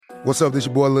What's up, this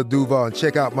your boy Lil Duval, and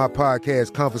check out my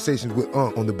podcast, Conversations with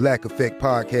Unc, on the Black Effect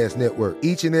Podcast Network.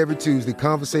 Each and every Tuesday,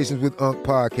 Conversations with Unc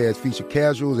podcast feature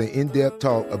casuals and in-depth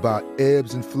talk about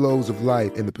ebbs and flows of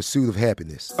life and the pursuit of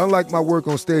happiness. Unlike my work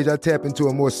on stage, I tap into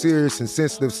a more serious and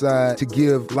sensitive side to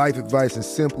give life advice and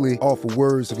simply offer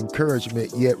words of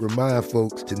encouragement, yet remind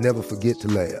folks to never forget to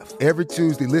laugh. Every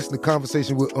Tuesday, listen to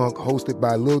Conversations with Unc, hosted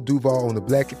by Lil Duval on the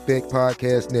Black Effect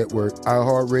Podcast Network,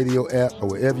 iHeartRadio app, or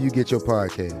wherever you get your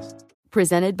podcasts.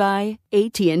 Presented by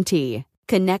AT&T.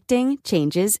 Connecting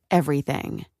changes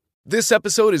everything. This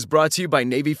episode is brought to you by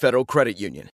Navy Federal Credit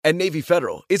Union. At Navy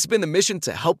Federal, it's been the mission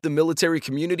to help the military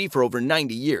community for over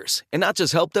 90 years. And not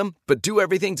just help them, but do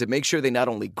everything to make sure they not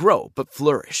only grow, but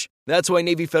flourish. That's why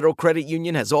Navy Federal Credit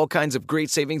Union has all kinds of great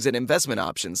savings and investment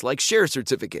options like share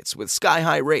certificates with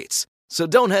sky-high rates. So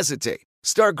don't hesitate.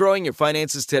 Start growing your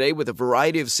finances today with a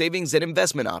variety of savings and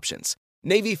investment options.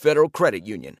 Navy Federal Credit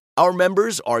Union. Our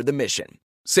members are the mission.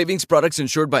 Savings products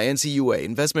insured by NCUA.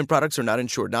 Investment products are not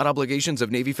insured, not obligations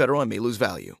of Navy Federal and may lose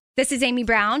value. This is Amy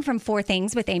Brown from Four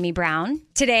Things with Amy Brown.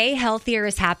 Today, healthier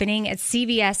is happening at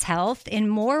CVS Health in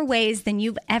more ways than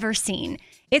you've ever seen.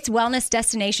 It's wellness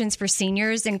destinations for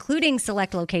seniors, including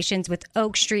select locations with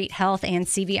Oak Street Health and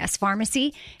CVS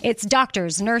Pharmacy. It's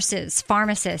doctors, nurses,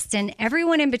 pharmacists, and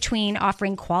everyone in between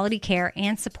offering quality care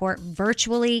and support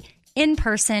virtually, in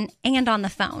person, and on the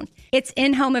phone. It's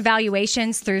in-home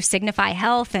evaluations through Signify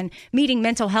Health and meeting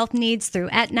mental health needs through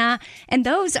Aetna. And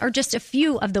those are just a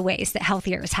few of the ways that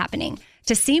healthier is happening.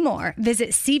 To see more,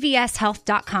 visit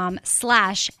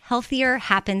cvshealth.com/healthier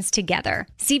happens together.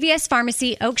 CVS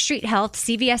Pharmacy, Oak Street Health,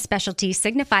 CVS Specialty,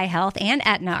 Signify Health, and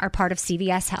Aetna are part of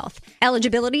CVS Health.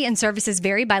 Eligibility and services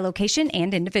vary by location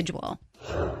and individual.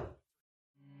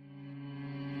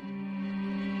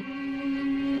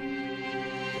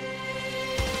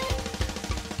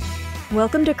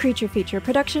 Welcome to Creature Feature,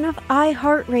 production of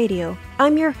iHeartRadio.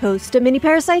 I'm your host of Mini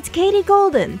Parasites, Katie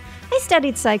Golden. I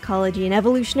studied psychology and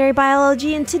evolutionary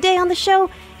biology, and today on the show,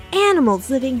 animals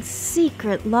living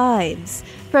secret lives.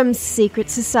 From secret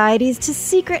societies to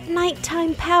secret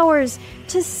nighttime powers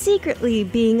to secretly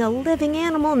being a living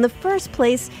animal in the first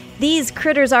place, these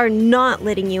critters are not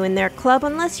letting you in their club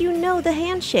unless you know the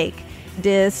handshake.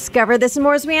 Discover this and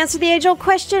more as we answer the age-old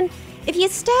question, if you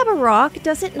stab a rock,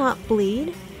 does it not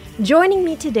bleed? Joining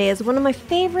me today is one of my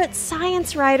favorite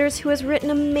science writers who has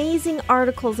written amazing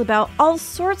articles about all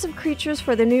sorts of creatures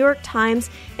for the New York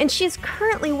Times, and she is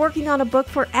currently working on a book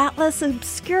for Atlas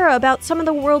Obscura about some of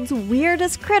the world's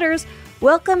weirdest critters.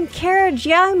 Welcome, Kara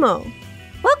Giaimo.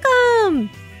 Welcome!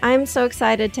 I'm so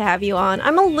excited to have you on.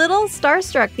 I'm a little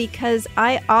starstruck because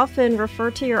I often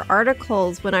refer to your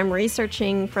articles when I'm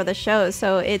researching for the show,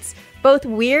 so it's both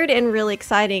weird and really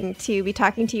exciting to be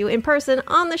talking to you in person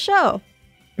on the show.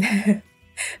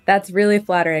 That's really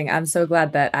flattering. I'm so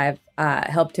glad that I've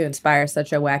helped to inspire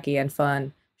such a wacky and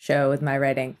fun show with my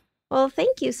writing. Well,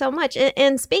 thank you so much.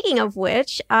 And speaking of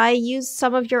which, I used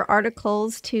some of your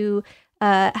articles to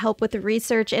help with the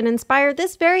research and inspire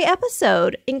this very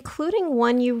episode, including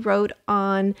one you wrote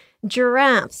on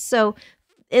giraffes. So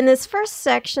in this first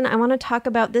section, I want to talk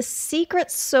about the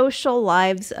secret social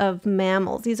lives of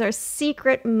mammals. These are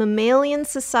secret mammalian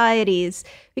societies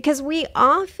because we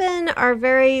often are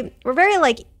we're very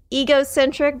like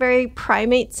egocentric, very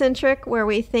primate centric, where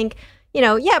we think,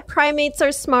 primates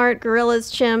are smart,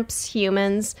 gorillas, chimps,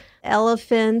 humans,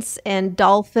 elephants, and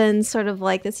dolphins, sort of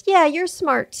like this. Yeah, you're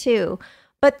smart too.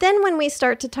 But then when we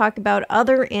start to talk about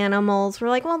other animals, we're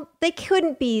like, well, they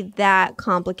couldn't be that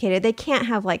complicated. They can't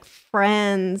have like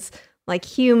friends like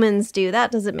humans do. That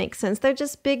doesn't make sense. They're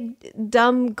just big,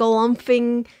 dumb,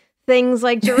 galumphing things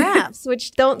like giraffes,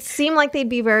 which don't seem like they'd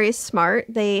be very smart.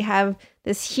 They have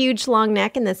this huge long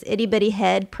neck and this itty bitty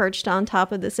head perched on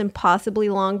top of this impossibly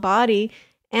long body.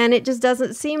 And it just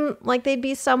doesn't seem like they'd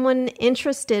be someone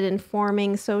interested in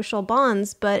forming social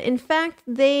bonds. But in fact,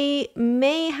 they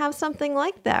may have something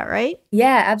like that, right?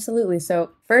 Yeah, absolutely.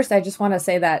 So first, I just want to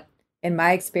say that in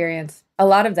my experience, a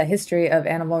lot of the history of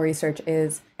animal research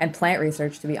and plant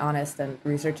research, to be honest, and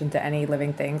research into any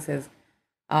living things is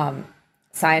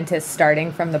scientists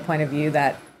starting from the point of view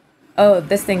that, oh,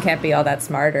 this thing can't be all that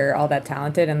smart or all that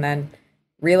talented. And then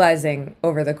realizing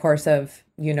over the course of,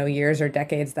 years or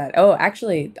decades that, oh,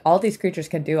 actually, all these creatures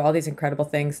can do all these incredible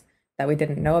things that we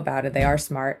didn't know about it. They are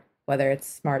smart, whether it's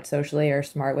smart socially or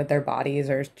smart with their bodies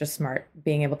or just smart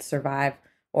being able to survive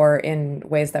or in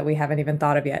ways that we haven't even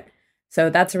thought of yet.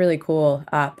 So that's a really cool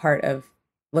part of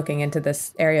looking into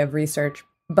this area of research.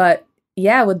 But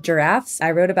yeah, with giraffes,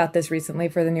 I wrote about this recently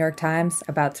for the New York Times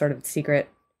about sort of secret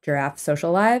giraffe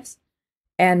social lives.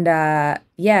 And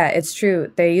yeah, it's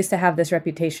true. They used to have this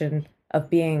reputation of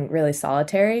being really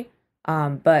solitary.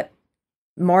 But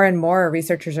more and more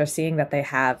researchers are seeing that they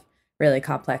have really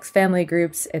complex family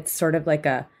groups. It's sort of like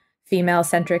a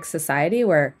female-centric society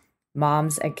where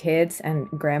moms and kids and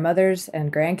grandmothers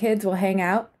and grandkids will hang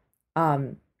out.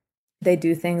 They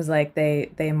do things like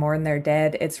they mourn their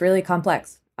dead. It's really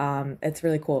complex. It's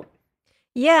really cool.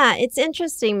 Yeah, it's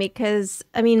interesting because,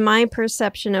 I mean, my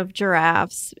perception of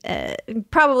giraffes,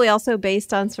 probably also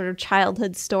based on sort of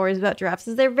childhood stories about giraffes,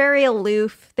 is they're very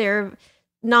aloof. They're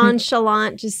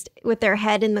nonchalant, just with their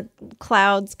head in the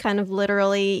clouds, kind of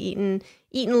literally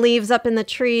eating leaves up in the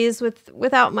trees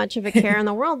without much of a care in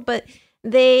the world. But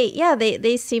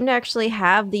they seem to actually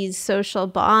have these social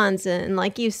bonds. And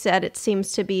like you said, it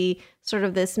seems to be sort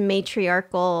of this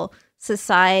matriarchal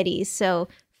society. So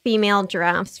female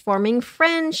giraffes forming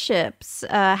friendships,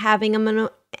 having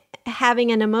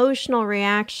an emotional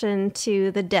reaction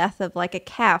to the death of like a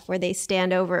calf where they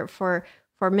stand over it for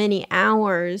many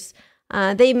hours.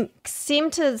 They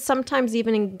seem to sometimes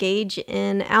even engage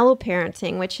in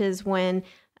alloparenting, which is when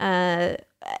a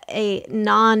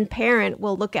non-parent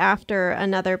will look after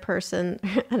another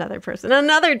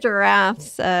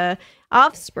giraffe's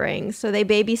offspring. So they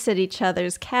babysit each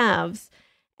other's calves.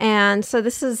 And so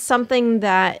this is something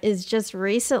that is just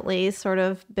recently sort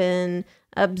of been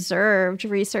observed.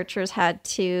 Researchers had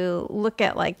to look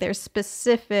at like their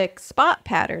specific spot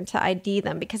pattern to ID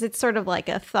them, because it's sort of like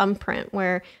a thumbprint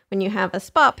where when you have a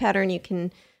spot pattern, you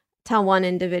can tell one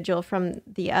individual from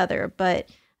the other. But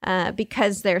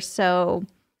because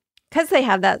they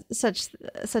have that such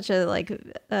a like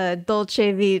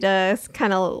dolce vita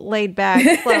kind of laid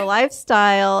back slow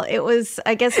lifestyle, it was,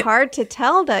 I guess, hard to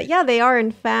tell that they are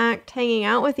in fact hanging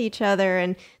out with each other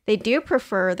and they do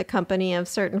prefer the company of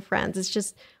certain friends. It's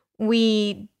just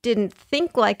we didn't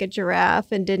think like a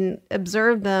giraffe and didn't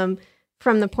observe them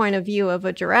from the point of view of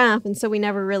a giraffe, and so we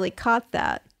never really caught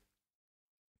that.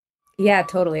 Yeah,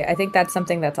 totally. I think that's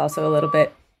something that's also a little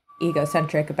bit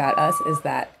egocentric about us, is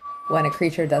that when a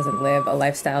creature doesn't live a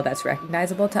lifestyle that's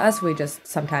recognizable to us, we just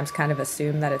sometimes kind of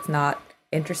assume that it's not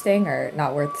interesting or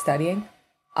not worth studying.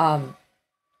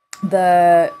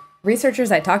 The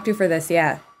researchers I talked to for this,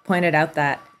 pointed out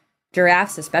that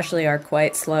giraffes especially are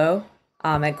quite slow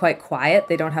and quite quiet.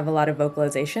 They don't have a lot of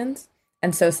vocalizations.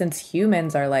 And so since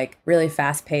humans are like really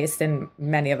fast paced, and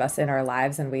many of us in our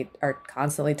lives, and we are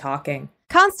constantly talking,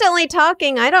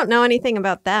 I don't know anything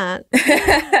about that.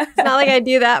 It's not like I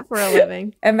do that for a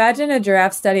living. Imagine a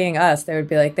giraffe studying us. They would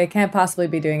be like, they can't possibly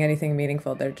be doing anything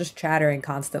meaningful. They're just chattering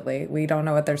constantly. We don't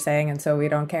know what they're saying, and so we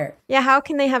don't care. Yeah, how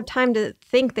can they have time to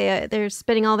think? They're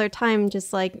spending all their time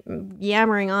just like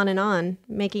yammering on,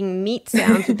 making meat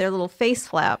sounds with their little face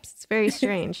flaps. It's very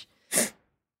strange.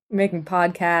 Making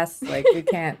podcasts, like we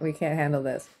can't handle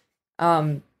this.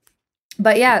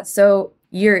 But yeah, so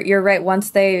You're right.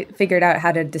 Once they figured out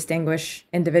how to distinguish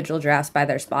individual giraffes by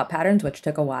their spot patterns, which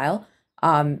took a while,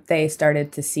 they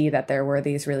started to see that there were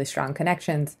these really strong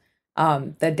connections.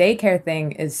 The daycare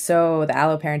thing the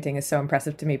alloparenting is so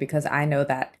impressive to me, because I know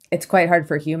that it's quite hard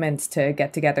for humans to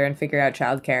get together and figure out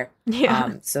childcare.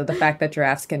 Yeah. So the fact that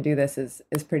giraffes can do this is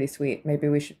pretty sweet. Maybe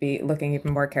we should be looking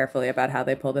even more carefully about how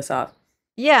they pull this off.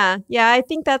 Yeah, I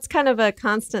think that's kind of a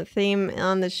constant theme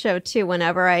on the show, too.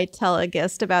 Whenever I tell a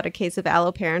guest about a case of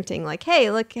alloparenting, like, hey,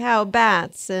 look how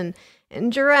bats and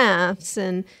giraffes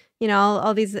and,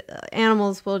 all these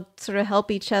animals will sort of help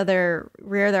each other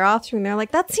rear their offspring. They're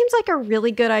like, that seems like a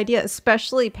really good idea,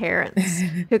 especially parents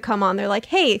who come on. They're like,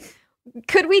 hey,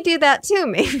 could we do that, too?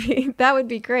 Maybe that would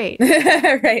be great.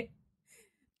 Right.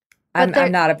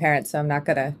 I'm not a parent, so I'm not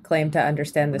going to claim to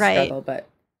understand this struggle, but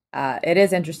it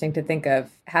is interesting to think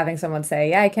of having someone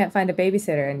say, I can't find a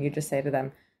babysitter. And you just say to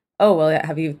them, oh, well,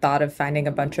 have you thought of finding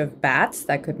a bunch of bats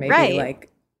that could maybe like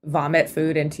vomit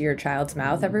food into your child's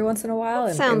mouth every once in a while?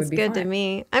 And sounds good to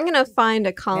me. I'm going to find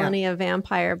a colony of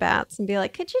vampire bats and be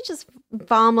like, could you just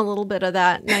vom a little bit of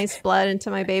that nice blood into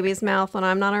my baby's mouth when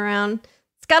I'm not around?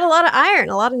 It's got a lot of iron,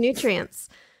 a lot of nutrients.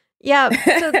 Yeah.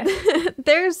 So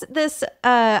there's this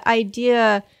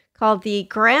idea called the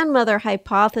grandmother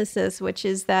hypothesis, which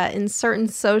is that in certain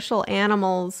social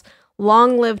animals,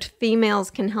 long-lived females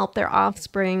can help their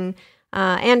offspring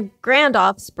and grand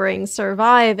offspring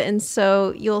survive. And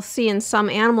so you'll see in some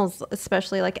animals,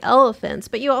 especially like elephants,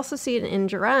 but you also see it in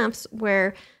giraffes,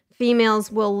 where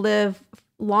females will live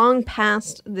long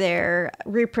past their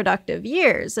reproductive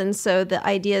years. And so the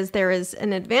idea is there is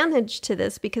an advantage to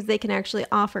this, because they can actually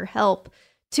offer help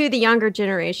to the younger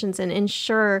generations and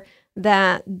ensure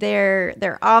that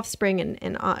their offspring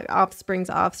and offspring's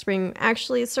offspring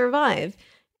actually survive.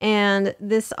 And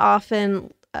this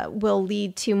often will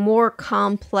lead to more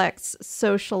complex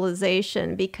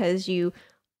socialization because you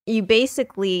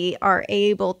basically are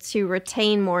able to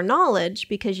retain more knowledge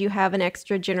because you have an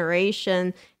extra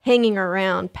generation hanging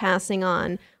around, passing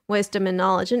on wisdom and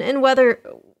knowledge. And whether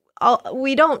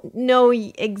we don't know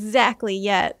exactly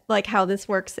yet, like how this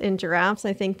works in giraffes.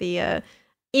 I think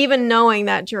even knowing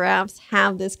that giraffes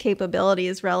have this capability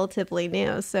is relatively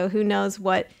new. So who knows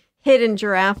what hidden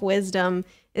giraffe wisdom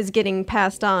is getting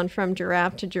passed on from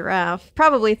giraffe to giraffe.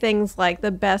 Probably things like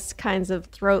the best kinds of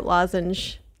throat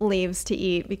lozenge leaves to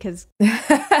eat because...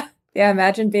 Yeah,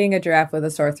 imagine being a giraffe with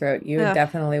a sore throat. You would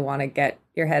definitely want to get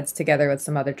your heads together with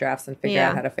some other giraffes and figure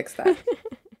out how to fix that.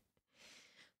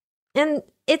 And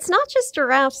it's not just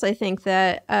giraffes, I think,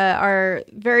 that are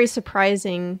very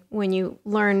surprising when you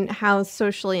learn how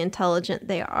socially intelligent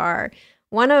they are.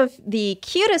 One of the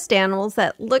cutest animals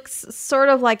that looks sort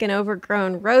of like an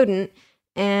overgrown rodent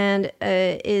and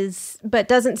but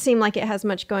doesn't seem like it has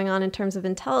much going on in terms of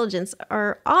intelligence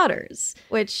are otters,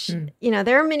 which,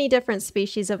 there are many different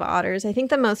species of otters. I think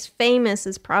the most famous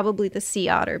is probably the sea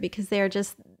otter because they're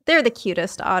the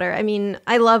cutest otter. I mean,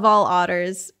 I love all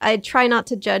otters. I try not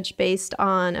to judge based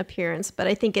on appearance, but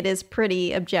I think it is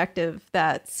pretty objective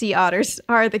that sea otters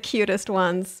are the cutest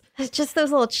ones. It's just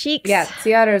those little cheeks. Yeah,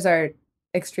 sea otters are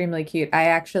extremely cute. I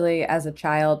actually, as a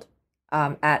child,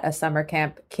 at a summer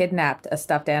camp, kidnapped a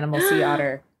stuffed animal sea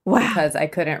otter because I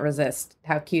couldn't resist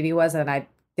how cute he was, and I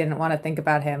didn't want to think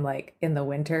about him like in the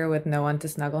winter with no one to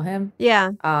snuggle him.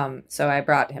 Yeah. So I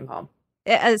brought him home.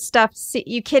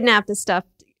 You kidnapped a stuffed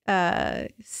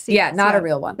not a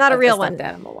real one. Not a real one.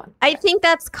 Animal one. I think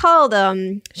that's called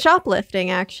shoplifting,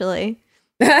 actually.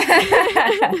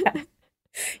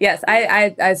 Yes,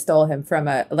 I stole him from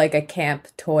a camp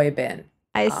toy bin.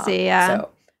 I see. Yeah. So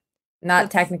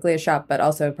not technically a shop, but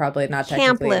also probably not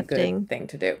technically a good thing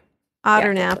to do.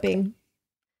 Otter napping.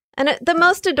 And the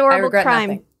most adorable crime.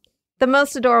 Nothing. The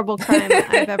most adorable crime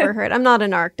I've ever heard. I'm not a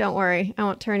narc. Don't worry. I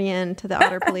won't turn you in to the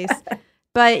otter police.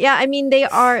 But yeah, I mean, they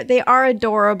are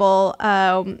adorable.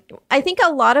 I think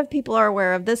a lot of people are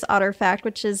aware of this otter fact,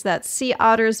 which is that sea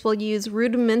otters will use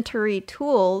rudimentary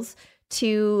tools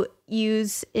to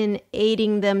use in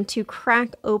aiding them to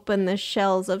crack open the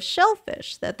shells of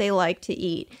shellfish that they like to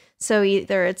eat. So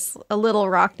either it's a little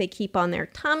rock they keep on their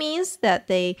tummies that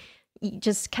they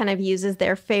just kind of use as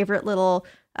their favorite little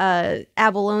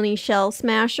abalone shell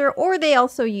smasher, or they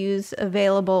also use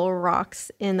available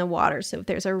rocks in the water. So if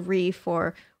there's a reef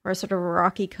or a sort of a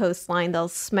rocky coastline, they'll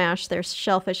smash their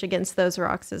shellfish against those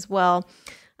rocks as well.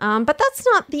 But that's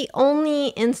not the only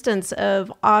instance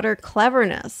of otter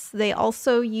cleverness. They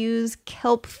also use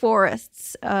kelp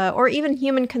forests or even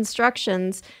human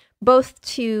constructions, both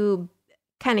to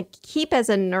kind of keep as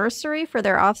a nursery for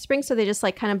their offspring. So they just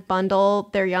like kind of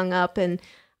bundle their young up in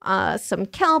some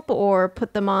kelp or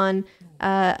put them on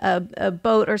a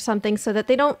boat or something so that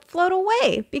they don't float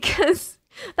away, because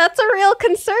that's a real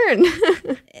concern.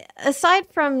 Aside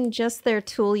from just their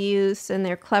tool use and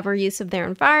their clever use of their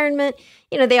environment,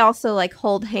 they also like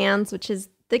hold hands, which is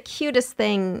the cutest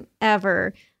thing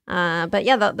ever. But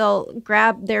yeah, they'll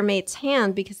grab their mate's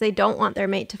hand because they don't want their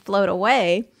mate to float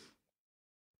away.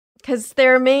 Because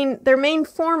their main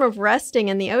form of resting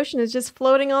in the ocean is just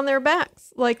floating on their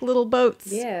backs like little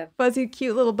boats. Yeah. Fuzzy,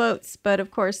 cute little boats. But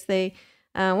of course, they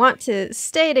want to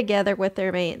stay together with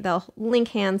their mate. They'll link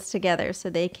hands together so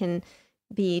they can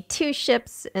be two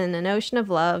ships in an ocean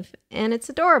of love. And it's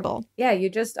adorable. Yeah,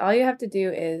 all you have to do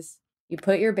is you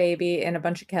put your baby in a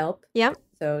bunch of kelp. Yep.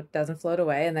 So it doesn't float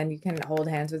away, and then you can hold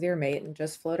hands with your mate and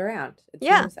just float around. It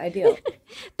seems ideal.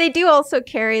 They do also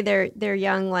carry their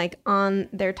young like on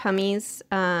their tummies,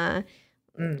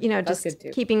 just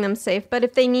keeping them safe. But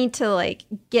if they need to like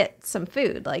get some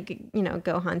food, like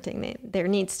go hunting, there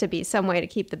needs to be some way to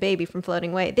keep the baby from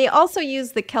floating away. They also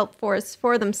use the kelp forests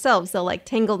for themselves. They'll like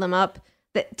tangle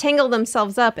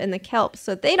themselves up in the kelp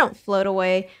so they don't float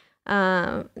away,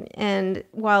 and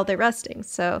while they're resting.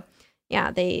 So. Yeah,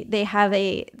 they have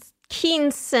a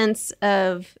keen sense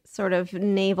of sort of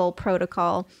naval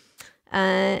protocol.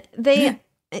 But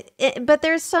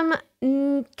there's some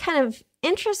kind of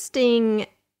interesting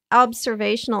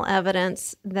observational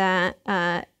evidence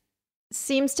that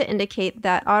seems to indicate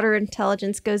that otter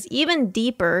intelligence goes even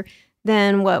deeper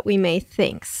than what we may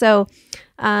think. So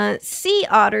sea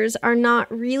otters are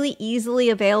not really easily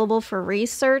available for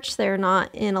research. They're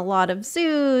not in a lot of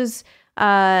zoos.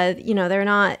 They're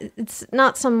not, it's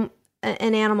not an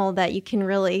animal that you can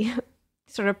really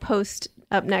sort of post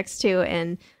up next to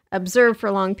and observe for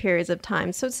long periods of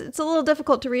time. So it's a little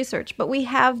difficult to research, but we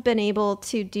have been able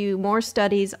to do more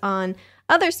studies on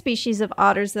other species of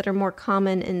otters that are more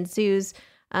common in zoos.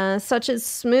 such as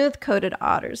smooth-coated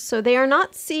otters. So they are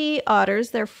not sea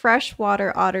otters, they're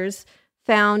freshwater otters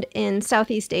found in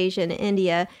Southeast Asia and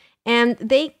India. And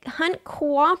they hunt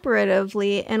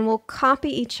cooperatively and will copy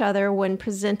each other when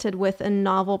presented with a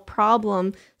novel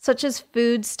problem, such as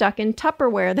food stuck in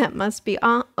Tupperware that must be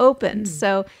opened.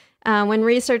 So when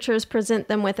researchers present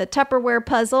them with a Tupperware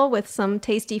puzzle with some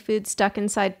tasty food stuck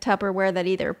inside Tupperware that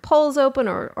either pulls open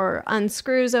or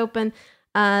unscrews open,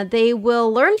 they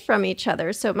will learn from each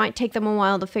other. So it might take them a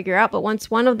while to figure out, but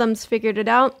once one of them's figured it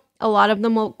out, a lot of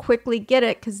them will quickly get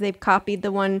it because they've copied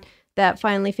the one that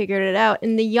finally figured it out.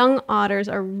 And the young otters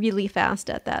are really fast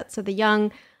at that. So the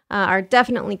young are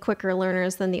definitely quicker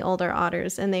learners than the older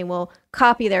otters, and they will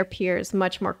copy their peers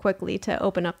much more quickly to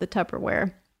open up the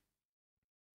Tupperware.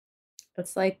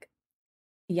 It's like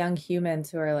young humans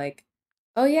who are like,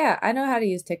 oh yeah, I know how to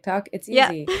use TikTok. It's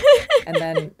easy. Yeah. And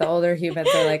then the older humans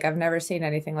are like, I've never seen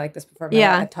anything like this before.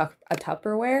 Yeah. A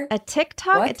Tupperware? A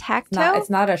TikTok? What? A tac-toe? It's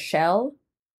not a shell?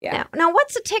 Yeah. Now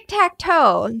what's a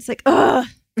tic-tac-toe? It's like, ugh.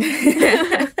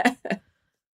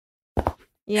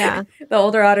 Yeah. The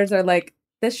older otters are like,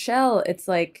 this shell, it's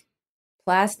like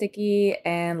plasticky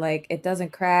and like it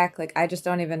doesn't crack. Like I just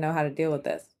don't even know how to deal with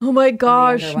this. Oh my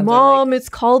gosh, Mom, like, it's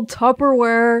called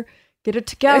Tupperware. Get it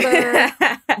together.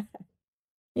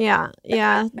 Yeah.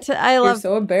 I love. You're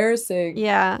so embarrassing.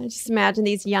 Yeah, just imagine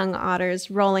these young otters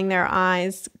rolling their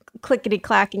eyes, clickety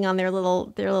clacking on their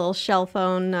little shell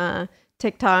phone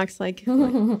TikToks,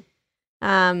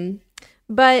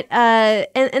 But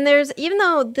there's, even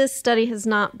though this study has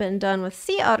not been done with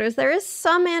sea otters, there is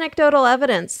some anecdotal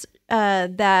evidence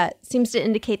that seems to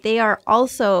indicate they are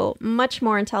also much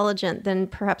more intelligent than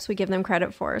perhaps we give them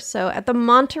credit for. So at the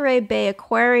Monterey Bay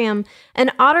Aquarium,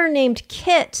 an otter named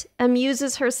Kit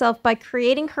amuses herself by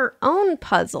creating her own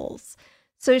puzzles.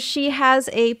 So she has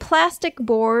a plastic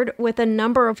board with a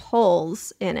number of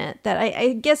holes in it that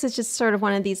I guess is just sort of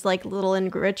one of these like little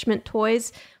enrichment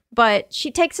toys. But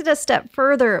she takes it a step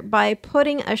further by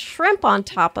putting a shrimp on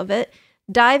top of it,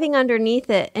 diving underneath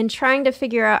it, and trying to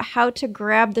figure out how to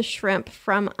grab the shrimp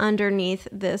from underneath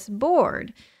this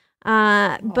board.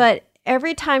 But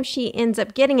every time she ends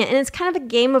up getting it, and it's kind of a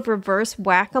game of reverse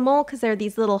whack-a-mole because there are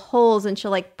these little holes, and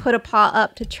she'll like put a paw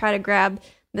up to try to grab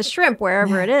the shrimp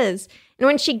wherever it is. And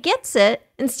when she gets it,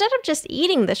 instead of just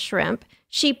eating the shrimp,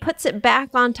 she puts it back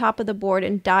on top of the board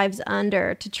and dives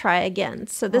under to try again.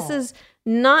 So this is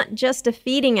not just a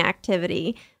feeding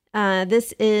activity.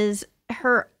 This is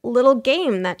her little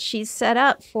game that she's set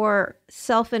up for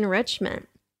self-enrichment.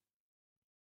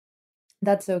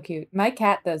 That's so cute. My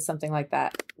cat does something like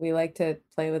that. We like to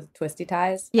play with twisty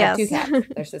ties. Yes. I have 2 cats.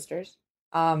 They're sisters.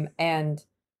 And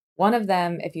one of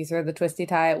them, if you throw the twisty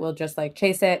tie, will just like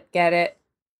chase it, get it.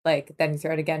 Like then you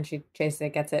throw it again, she chases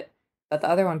it, gets it. But the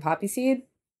other one, Poppy Seed,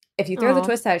 if you throw the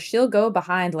twist tie, she'll go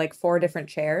behind like 4 different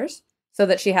chairs so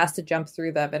that she has to jump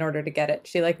through them in order to get it.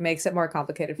 She like makes it more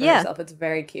complicated for herself. It's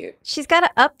very cute. She's got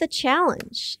to up the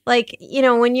challenge. Like, you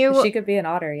know, when you... She could be an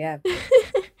otter, yeah.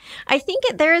 I think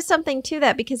there is something to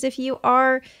that because if you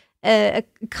are a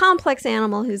complex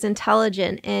animal who's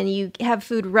intelligent and you have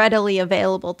food readily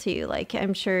available to you, like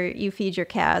I'm sure you feed your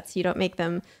cats, you don't make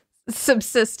them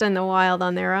subsist in the wild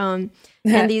on their own.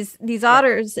 And these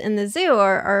otters in the zoo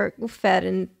are fed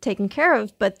and taken care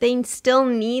of, but they still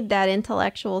need that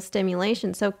intellectual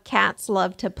stimulation. So cats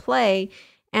love to play.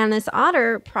 And this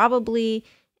otter probably,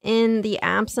 in the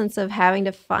absence of having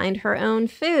to find her own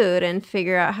food and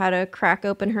figure out how to crack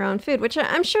open her own food, which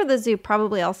I'm sure the zoo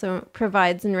probably also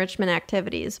provides enrichment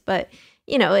activities, but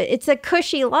you know, it's a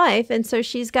cushy life. And so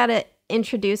she's got to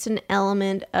introduce an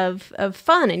element of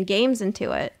fun and games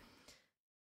into it.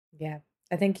 Yeah.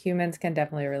 I think humans can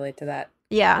definitely relate to that.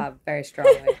 Yeah. Very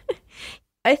strongly.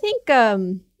 I think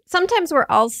sometimes we're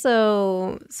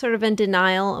also sort of in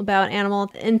denial about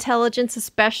animal intelligence,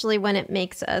 especially when it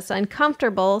makes us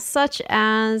uncomfortable, such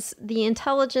as the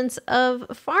intelligence of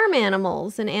farm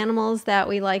animals and animals that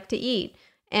we like to eat.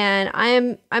 And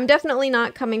I'm definitely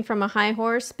not coming from a high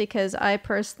horse because I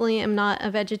personally am not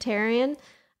a vegetarian.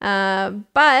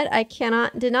 But I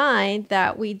cannot deny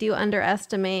that we do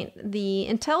underestimate the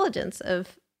intelligence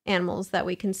of animals that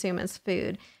we consume as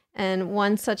food. And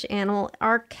one such animal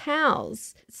are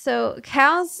cows. So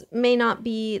cows may not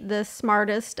be the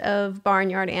smartest of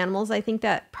barnyard animals. I think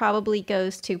that probably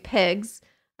goes to pigs.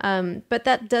 But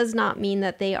that does not mean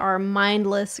that they are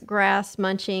mindless,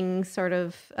 grass-munching, sort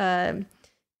of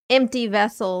empty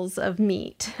vessels of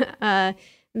meat.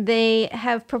 They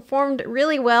have performed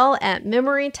really well at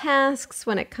memory tasks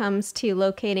when it comes to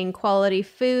locating quality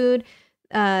food.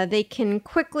 They can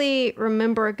quickly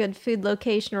remember a good food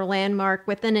location or landmark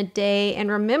within a day and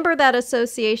remember that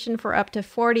association for up to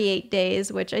 48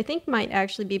 days, which I think might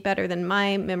actually be better than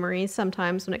my memory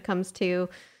sometimes when it comes to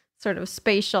sort of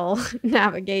spatial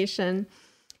navigation.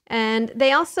 And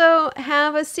they also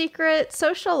have a secret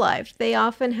social life. They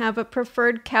often have a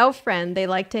preferred cow friend they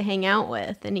like to hang out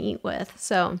with and eat with.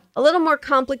 So a little more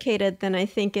complicated than I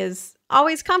think is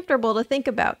always comfortable to think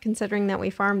about, considering that we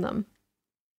farm them.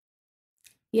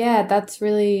 Yeah, that's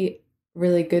really,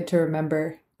 really good to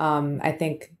remember. I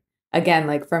think, again,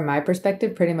 like from my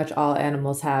perspective, pretty much all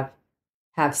animals have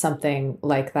something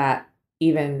like that,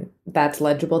 even that's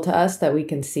legible to us that we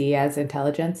can see as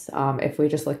intelligence, if we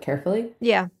just look carefully.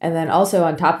 Yeah. And then also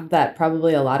on top of that,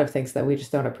 probably a lot of things that we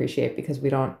just don't appreciate because we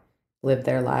don't live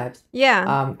their lives.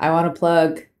 Yeah. I want to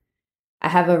plug, I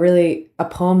have a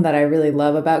poem that I really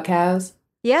love about cows.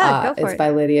 Yeah, go for it.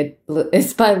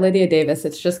 It's by Lydia Davis.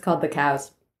 It's just called The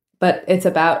Cows. But it's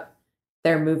about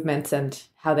their movements and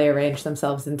how they arrange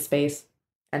themselves in space.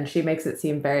 And she makes it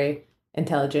seem very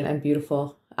intelligent and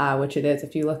beautiful, which it is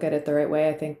if you look at it the right way,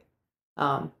 I think.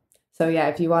 So yeah,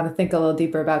 if you want to think a little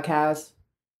deeper about cows,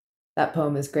 that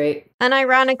poem is great.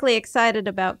 Unironically excited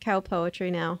about cow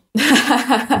poetry now.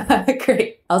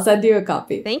 Great. I'll send you a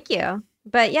copy. Thank you.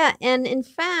 But yeah, and in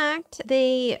fact,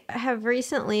 they have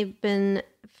recently been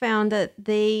found that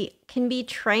they can be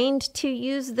trained to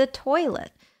use the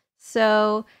toilet.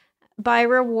 So by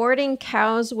rewarding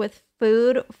cows with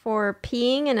food for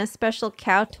peeing in a special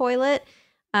cow toilet,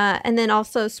 and then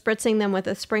also spritzing them with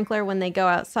a sprinkler when they go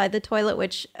outside the toilet,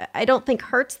 which I don't think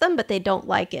hurts them, but they don't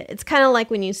like it. It's kind of like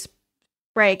when you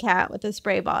spray a cat with a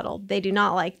spray bottle. They do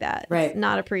not like that. Right. It's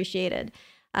not appreciated.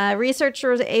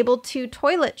 Researchers were able to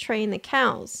toilet train the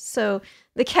cows. So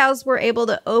the cows were able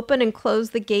to open and close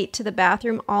the gate to the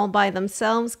bathroom all by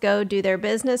themselves, go do their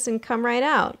business, and come right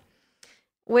out.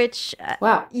 Which,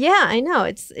 wow. Yeah, I know.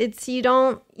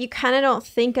 You kind of don't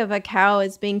think of a cow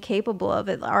as being capable of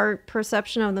it. Our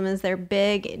perception of them is they're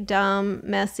big, dumb,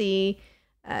 messy,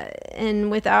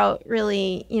 and without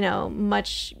really,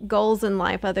 much goals in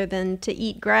life other than to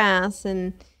eat grass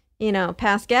and,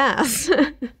 pass gas.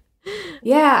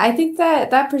 Yeah, I think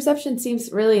that perception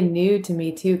seems really new to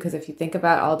me too, because if you think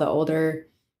about all the older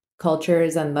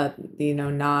cultures and the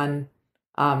non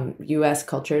US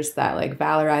cultures that like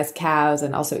valorize cows,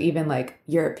 and also even like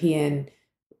European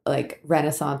like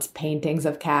Renaissance paintings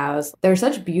of cows, they're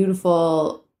such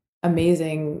beautiful,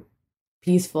 amazing,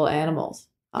 peaceful animals.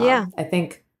 Yeah. I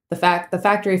think the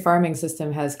factory farming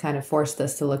system has kind of forced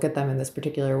us to look at them in this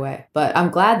particular way. But I'm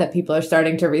glad that people are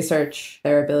starting to research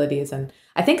their abilities. And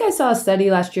I think I saw a study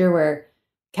last year where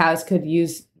cows could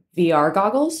use VR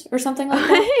goggles or something like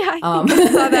that. I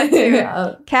saw that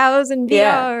too. Cows and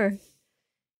VR.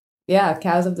 Yeah,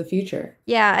 cows of the future.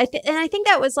 Yeah, and I think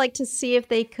that was like to see if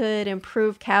they could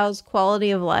improve cows'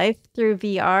 quality of life through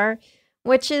VR,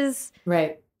 which is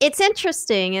right. It's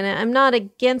interesting, and I'm not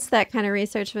against that kind of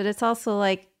research, but it's also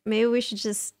like maybe we should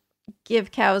just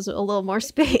give cows a little more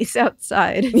space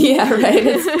outside. Yeah, right.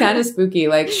 It's kind of spooky.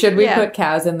 Like, should we put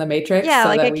cows in the Matrix? Yeah, so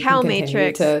like a cow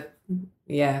Matrix.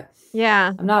 Yeah.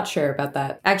 I'm not sure about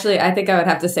that. Actually, I think I would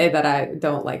have to say that I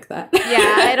don't like that.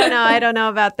 Yeah, I don't know. I don't know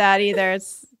about that either.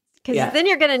 It's because then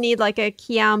you're going to need like a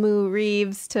Keanu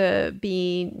Reeves to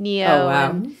be Neo. Oh, wow.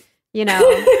 And,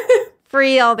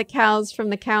 free all the cows from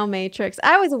the cow Matrix.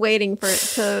 I was waiting for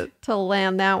it to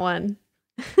land that one.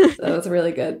 That was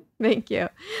really good. Thank you.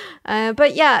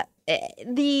 But yeah,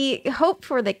 the hope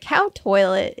for the cow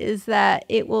toilet is that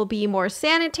it will be more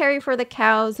sanitary for the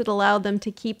cows. It allowed them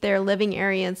to keep their living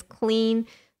areas clean,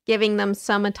 giving them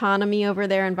some autonomy over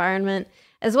their environment,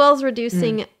 as well as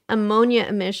reducing ammonia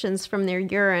emissions from their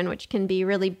urine, which can be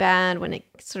really bad when it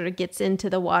sort of gets into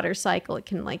the water cycle. It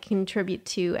can like contribute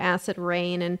to acid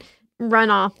rain and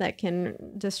runoff that can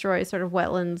destroy sort of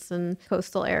wetlands and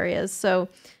coastal areas. So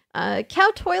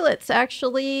cow toilets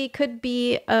actually could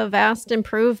be a vast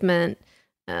improvement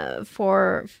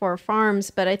for farms,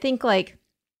 but I think like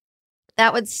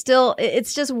that would still,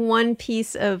 it's just one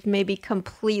piece of maybe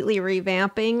completely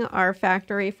revamping our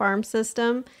factory farm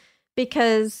system.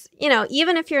 Because,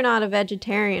 even if you're not a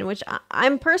vegetarian, which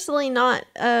I'm personally not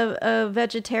a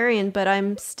vegetarian, but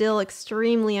I'm still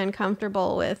extremely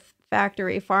uncomfortable with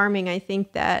factory farming. I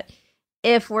think that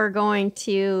if we're going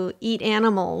to eat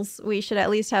animals, we should at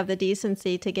least have the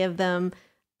decency to give them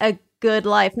a good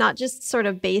life, not just sort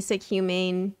of basic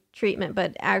humane treatment,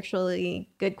 but actually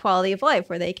good quality of life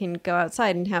where they can go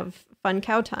outside and have fun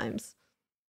cow times.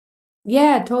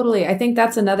 Yeah, totally. I think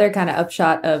that's another kind of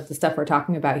upshot of the stuff we're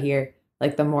talking about here.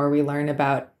 Like the more we learn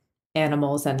about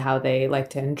animals and how they like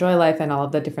to enjoy life and all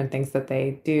of the different things that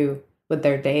they do, with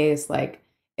their days. Like,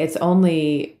 it's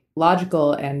only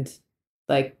logical and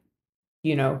like,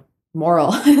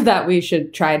 moral that we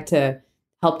should try to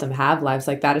help them have lives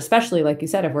like that, especially like you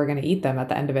said, if we're going to eat them at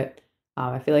the end of it.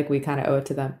 I feel like we kind of owe it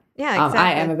to them. Yeah, exactly.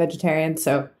 I am a vegetarian,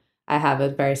 so I have a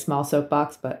very small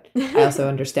soapbox, but I also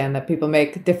understand that people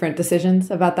make different decisions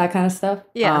about that kind of stuff.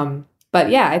 Yeah. But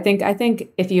yeah, I think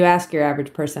if you ask your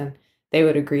average person, they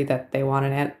would agree that they want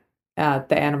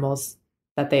the animals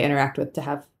that they interact with to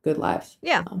have good lives.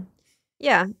 Yeah.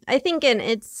 Yeah. I think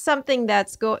it's something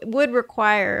that's would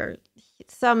require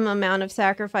some amount of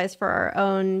sacrifice for our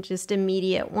own just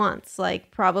immediate wants.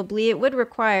 Like, probably it would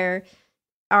require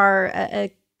our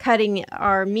cutting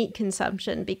our meat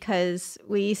consumption, because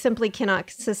we simply cannot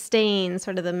sustain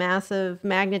sort of the massive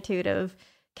magnitude of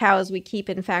cows we keep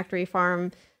in factory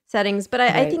farm settings. But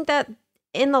I think that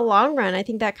in the long run, I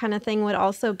think that kind of thing would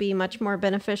also be much more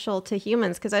beneficial to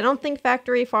humans, because I don't think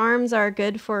factory farms are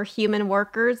good for human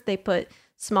workers. They put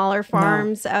smaller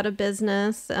farms out of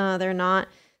business. They're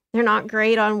not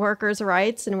great on workers'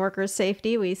 rights and workers'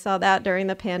 safety. We saw that during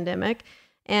the pandemic.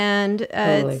 And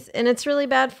Totally. it's really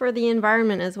bad for the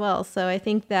environment as well. So I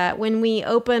think that when we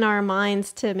open our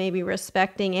minds to maybe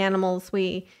respecting animals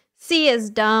we see as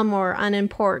dumb or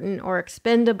unimportant or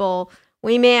expendable,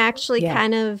 we may actually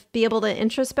kind of be able to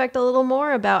introspect a little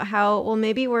more about how, well,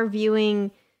 maybe we're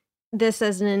viewing this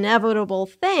as an inevitable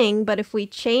thing, but if we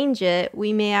change it,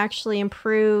 we may actually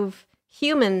improve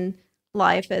human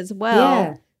life as well.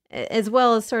 Yeah. As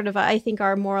well as sort of, I think,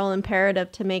 our moral imperative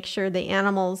to make sure the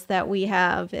animals that we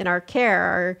have in our care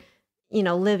are,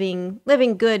 living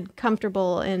good,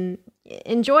 comfortable, and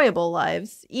enjoyable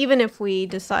lives, even if we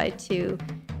decide to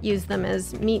use them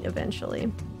as meat eventually.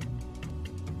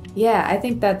 Yeah, I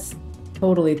think that's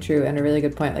totally true and a really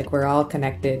good point. Like, we're all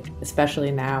connected,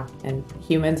 especially now, and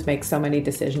humans make so many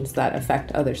decisions that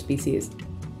affect other species.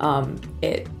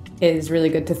 It is really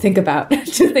good to think about,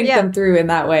 them through in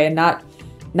that way, and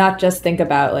not just think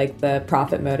about like the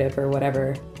profit motive or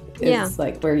whatever is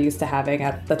like we're used to having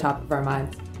at the top of our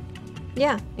minds.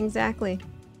 Yeah, exactly.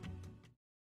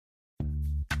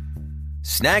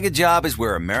 Snag a Job is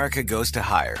where America goes to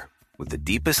hire, with the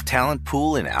deepest talent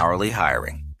pool in hourly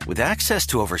hiring. With access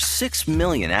to over 6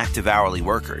 million active hourly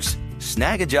workers,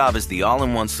 Snag a Job is the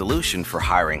all-in-one solution for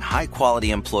hiring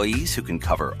high-quality employees who can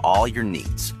cover all your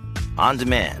needs. On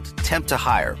demand, temp to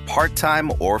hire,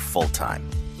 part-time or full-time.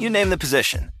 You name the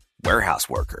position: warehouse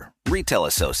worker, retail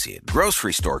associate,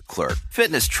 grocery store clerk,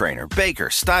 fitness trainer, baker,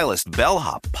 stylist,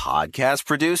 bellhop, podcast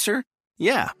producer.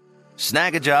 Yeah,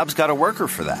 Snag a Job's got a worker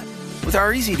for that. With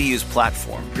our easy-to-use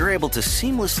platform, you're able to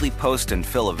seamlessly post and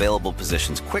fill available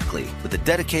positions quickly with a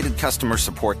dedicated customer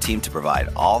support team to provide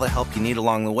all the help you need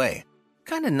along the way.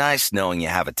 Kind of nice knowing you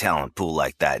have a talent pool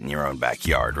like that in your own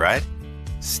backyard, right?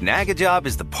 Snag a Job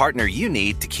is the partner you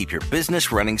need to keep your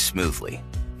business running smoothly.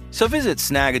 So visit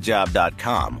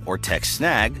snagajob.com or text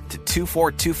SNAG to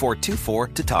 242424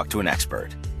 to talk to an expert.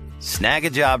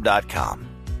 Snagajob.com,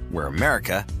 where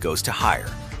America goes to hire.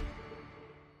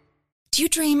 Do you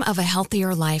dream of a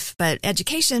healthier life, but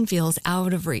education feels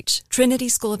out of reach? Trinity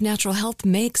School of Natural Health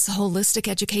makes holistic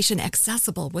education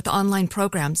accessible with online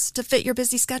programs to fit your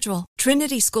busy schedule.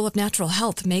 Trinity School of Natural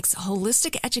Health makes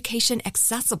holistic education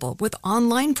accessible with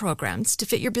online programs to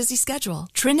fit your busy schedule.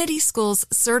 Trinity School's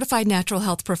Certified Natural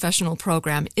Health Professional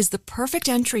Program is the perfect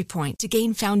entry point to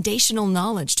gain foundational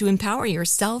knowledge to empower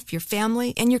yourself, your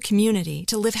family, and your community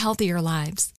to live healthier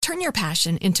lives. Turn your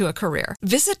passion into a career.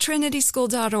 Visit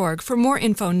trinityschool.org for more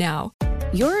info now.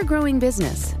 You're a growing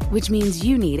business, which means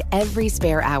you need every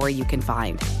spare hour you can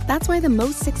find. That's why the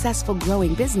most successful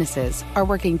growing businesses are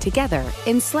working together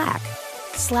in Slack.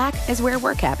 Slack is where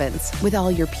work happens, with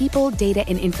all your people, data,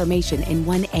 and information in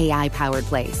one AI-powered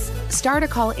place. Start a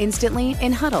call instantly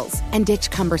in huddles and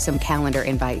ditch cumbersome calendar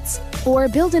invites. Or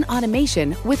build an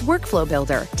automation with Workflow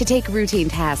Builder to take routine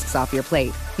tasks off your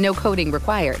plate. No coding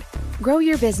required. Grow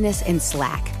your business in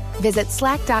Slack. Visit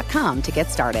slack.com to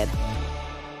get started.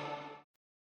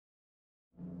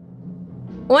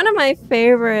 One of my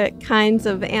favorite kinds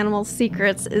of animal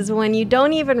secrets is when you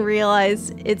don't even realize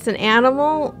it's an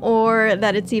animal or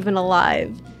that it's even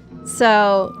alive.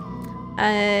 So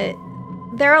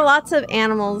there are lots of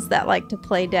animals that like to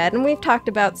play dead, and we've talked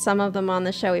about some of them on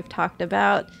the show. We've talked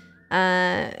about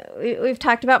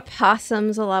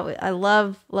possums a lot. I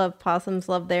love possums,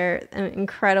 love their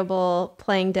incredible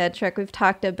playing dead trick. We've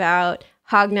talked about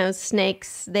hognose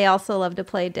snakes. They also love to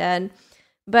play dead.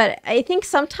 But I think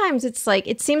sometimes it's like,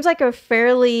 it seems like a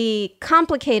fairly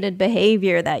complicated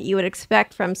behavior that you would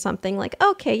expect from something like,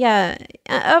 okay, yeah,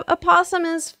 a possum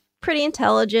is pretty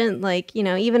intelligent. Like, you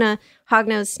know, even a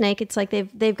hognose snake, it's like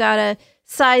they've got a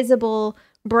sizable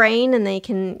brain, and they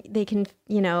can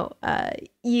you know,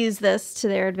 use this to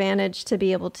their advantage to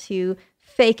be able to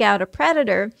fake out a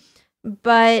predator.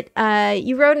 But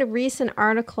you wrote a recent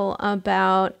article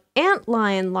about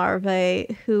antlion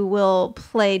larvae who will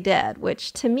play dead,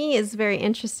 which to me is very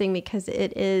interesting because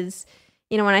it is,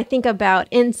 you know, when I think about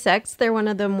insects, they're one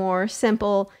of the more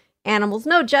simple animals.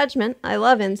 No judgment. I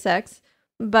love insects.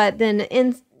 But then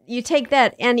you take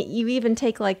that and you even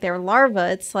take like their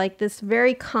larva. It's like this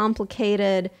very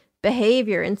complicated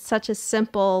behavior in such a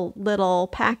simple little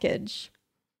package.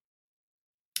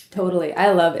 Totally.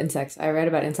 I love insects. I read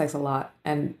about insects a lot.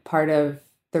 And part of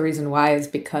the reason why is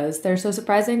because they're so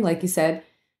surprising. Like you said,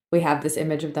 we have this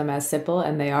image of them as simple,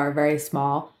 and they are very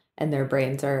small, and their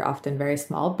brains are often very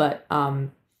small. But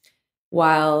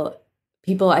while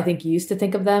people, I think, used to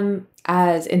think of them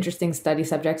as interesting study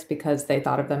subjects because they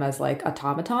thought of them as like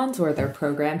automatons where they're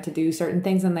programmed to do certain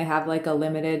things and they have like a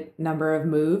limited number of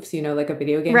moves, you know, like a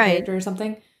video game character or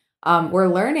something. We're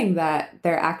learning that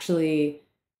they're actually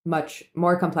much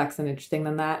more complex and interesting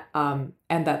than that. And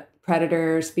that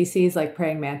predator species like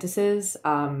praying mantises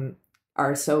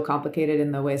are so complicated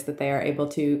in the ways that they are able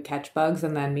to catch bugs.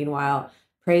 And then meanwhile,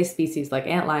 prey species like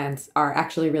antlions are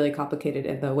actually really complicated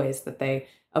in the ways that they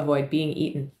avoid being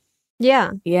eaten.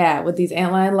 Yeah. Yeah. With these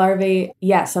antlion larvae,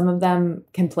 yeah, some of them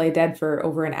can play dead for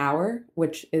over an hour,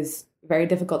 which is very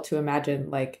difficult to imagine.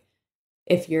 Like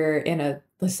if you're in a,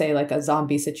 let's say like a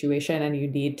zombie situation and you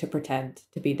need to pretend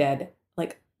to be dead,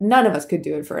 like none of us could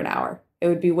do it for an hour. It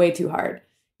would be way too hard.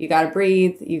 You got to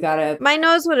breathe. You got to. My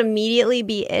nose would immediately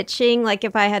be itching. Like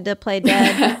if I had to play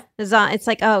dead, it's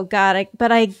like, oh God,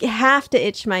 but I have to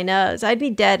itch my nose. I'd be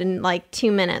dead in like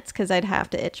 2 minutes because I'd have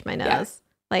to itch my nose. Yeah.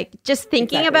 Like just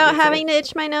thinking about having to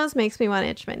itch my nose makes me want to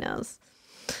itch my nose.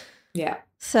 Yeah.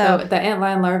 So the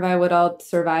antlion larvae would all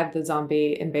survive the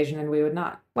zombie invasion and we would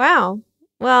not. Wow.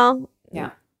 Well, yeah.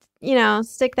 You know,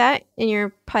 stick that in your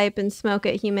pipe and smoke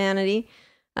it, humanity.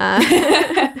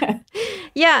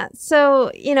 Yeah. So,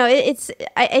 you know,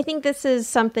 I think this is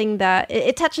something that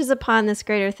it touches upon this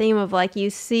greater theme of like, you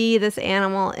see this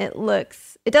animal, it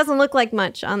doesn't look like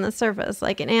much on the surface.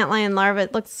 Like an antlion larva,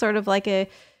 it looks sort of like a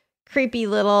creepy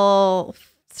little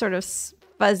sort of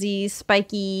fuzzy,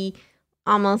 spiky,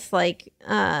 almost like,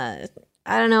 I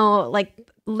don't know, like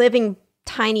living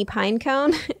tiny pine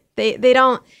cone. They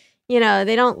don't, you know,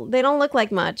 they don't look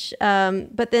like much.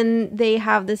 But then they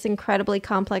have this incredibly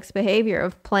complex behavior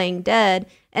of playing dead.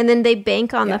 And then they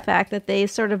bank on the fact that they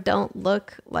sort of don't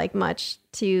look like much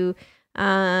to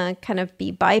kind of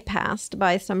be bypassed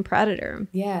by some predator.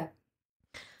 Yeah.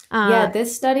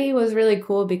 This study was really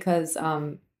cool because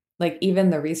like even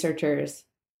the researchers,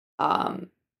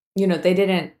 you know, they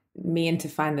didn't mean to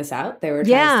find this out. They were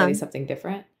trying to study something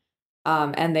different.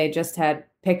 And they just had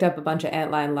picked up a bunch of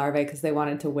antlion larvae because they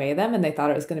wanted to weigh them and they thought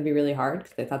it was going to be really hard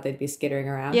because they thought they'd be skittering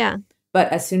around. Yeah.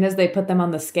 But as soon as they put them on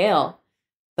the scale,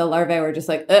 the larvae were just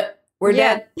like, we're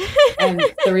dead. And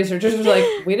the researchers were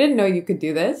like, we didn't know you could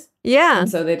do this. Yeah. And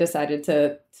so they decided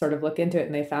to sort of look into it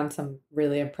and they found some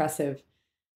really impressive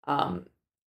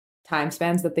time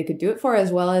spans that they could do it for,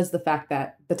 as well as the fact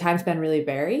that the time span really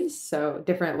varies. So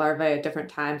different larvae at different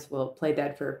times will play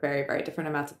dead for very, very different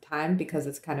amounts of time because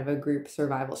it's kind of a group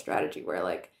survival strategy where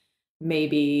like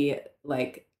maybe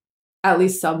like at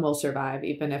least some will survive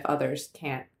even if others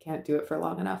can't do it for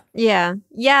long enough. Yeah.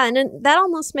 Yeah. And that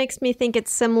almost makes me think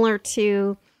it's similar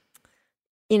to,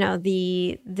 you know,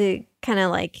 the kind of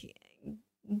like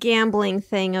gambling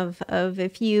thing of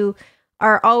if you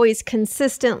are always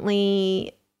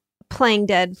consistently playing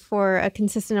dead for a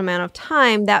consistent amount of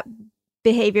time, that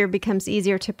behavior becomes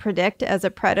easier to predict as a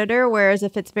predator. Whereas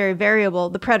if it's very variable,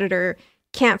 the predator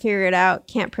can't figure it out,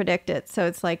 can't predict it. So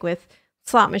it's like with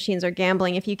slot machines or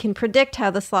gambling, if you can predict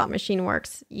how the slot machine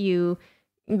works, you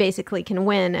basically can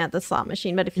win at the slot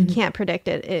machine. But if you can't predict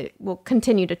it, it will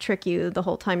continue to trick you the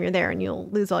whole time you're there and you'll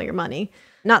lose all your money.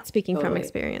 Not speaking from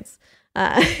experience.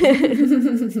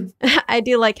 I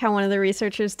do like how one of the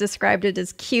researchers described it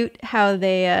as cute, how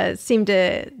they seem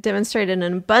to demonstrate an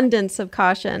abundance of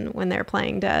caution when they're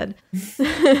playing dead.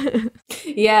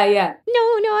 Yeah.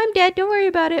 No, I'm dead. Don't worry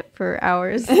about it for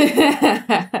hours.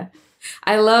 I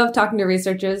love talking to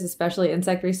researchers, especially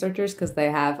insect researchers, because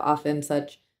they have often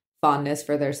such fondness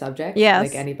for their subject. Yes.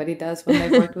 Like anybody does when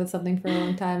they've worked with something for a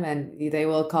long time. And they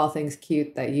will call things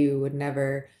cute that you would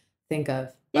never think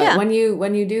of. But when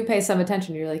you do pay some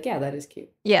attention, you're like, yeah, that is cute.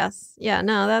 Yes. Yeah,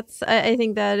 no, I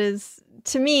think that is,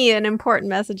 to me, an important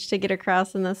message to get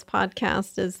across in this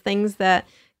podcast is things that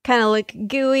kind of look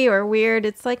gooey or weird.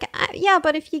 It's like, yeah,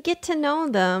 but if you get to know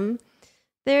them,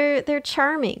 They're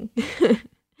charming.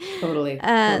 Totally.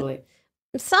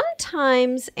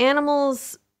 Sometimes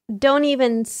animals don't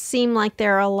even seem like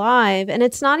they're alive, and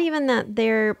it's not even that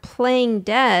they're playing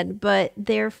dead, but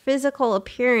their physical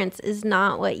appearance is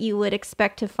not what you would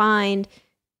expect to find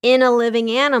in a living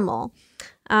animal.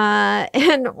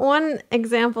 And one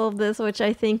example of this, which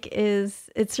I think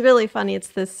it's really funny, it's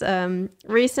this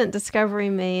recent discovery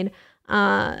made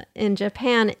in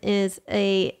Japan, is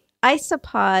a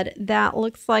isopod that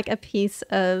looks like a piece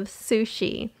of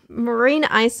sushi. Marine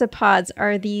isopods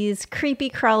are these creepy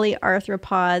crawly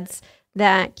arthropods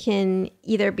that can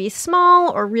either be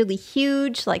small or really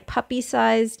huge, like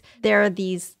puppy-sized. There are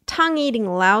these tongue-eating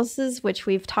louses, which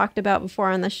we've talked about before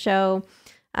on the show.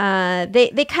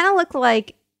 They kind of look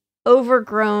like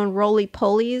overgrown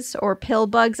roly-polies or pill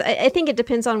bugs. I think it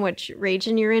depends on which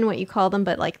region you're in, what you call them,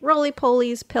 but like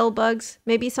roly-polies, pill bugs.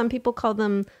 Maybe some people call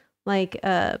them like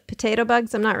potato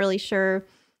bugs. I'm not really sure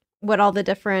what all the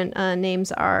different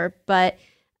names are, but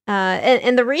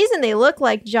and the reason they look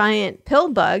like giant pill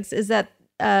bugs is that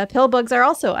pill bugs are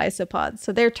also isopods.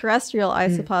 So they're terrestrial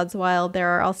isopods, while there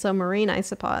are also marine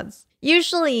isopods.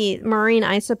 Usually marine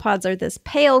isopods are this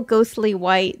pale, ghostly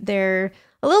white. They're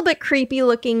a little bit creepy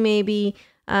looking, maybe,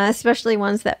 especially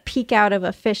ones that peek out of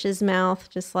a fish's mouth,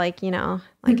 just like,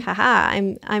 like,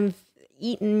 haha, I'm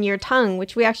eaten your tongue,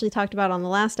 which we actually talked about on the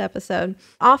last episode.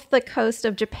 Off the coast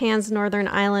of Japan's northern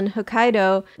island,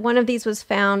 Hokkaido, one of these was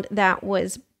found that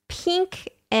was pink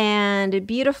and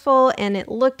beautiful, and it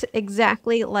looked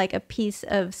exactly like a piece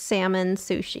of salmon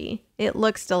sushi. It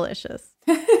looks delicious.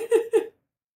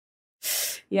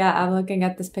 Yeah, I'm looking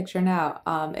at this picture now.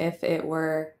 If it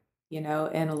were, in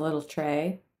a little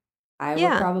tray, I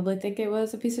would probably think it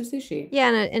was a piece of sushi.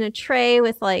 Yeah, in a tray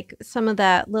with like some of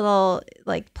that little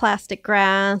like plastic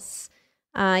grass.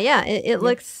 It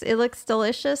looks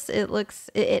delicious.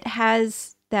 It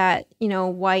has that,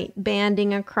 white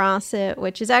banding across it,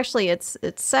 which is actually its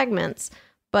segments,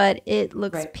 but it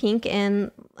looks pink,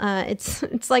 and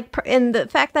it's like, and the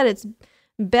fact that its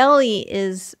belly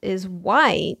is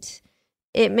white,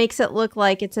 it makes it look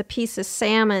like it's a piece of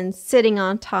salmon sitting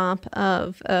on top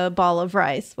of a ball of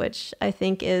rice, which I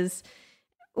think is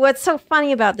what's so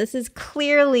funny about this. Is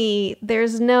clearly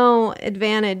there's no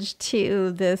advantage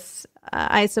to this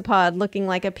isopod looking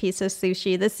like a piece of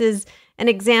sushi. This is an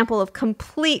example of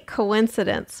complete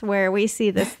coincidence where we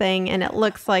see this thing and it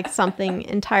looks like something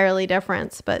entirely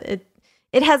different, but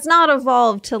it has not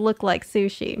evolved to look like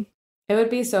sushi. It would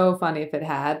be so funny if it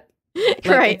had.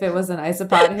 Like if it was an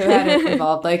isopod who had it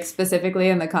evolved, like specifically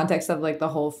in the context of like the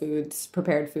Whole Foods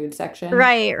prepared food section.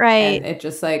 Right. And it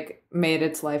just like made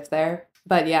its life there.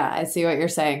 But yeah, I see what you're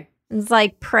saying. It's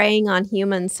like preying on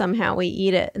humans. Somehow we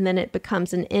eat it, and then it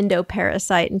becomes an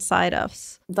endoparasite inside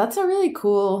us. That's a really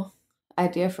cool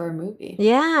idea for a movie.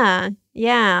 Yeah.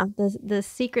 The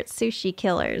secret sushi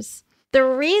killers. The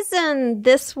reason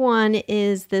this one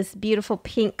is this beautiful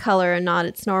pink color and not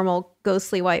its normal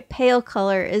ghostly white pale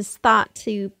color is thought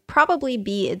to probably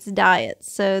be its diet.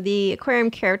 So the aquarium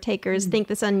caretakers think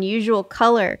this unusual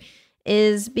color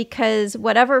is because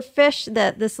whatever fish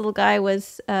that this little guy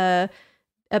was a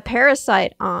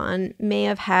parasite on may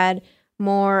have had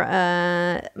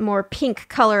more pink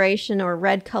coloration or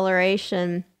red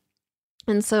coloration.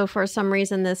 And so for some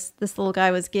reason, this little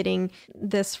guy was getting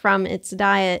this from its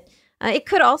diet. It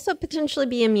could also potentially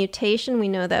be a mutation. We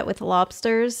know that with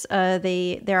lobsters,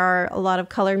 there are a lot of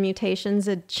color mutations,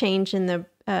 a change in the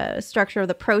structure of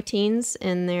the proteins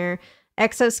in their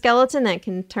exoskeleton that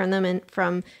can turn them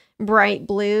from bright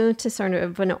blue to sort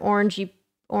of an orange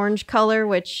color,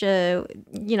 which,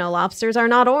 lobsters are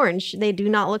not orange. They do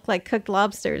not look like cooked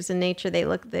lobsters. In nature, they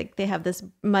look like they have this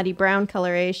muddy brown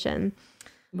coloration.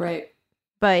 Right.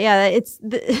 But yeah,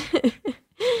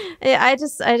 I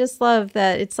just love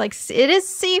that it's like it is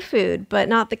seafood, but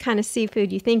not the kind of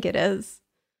seafood you think it is.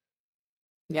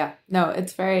 Yeah, no,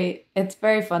 it's very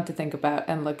fun to think about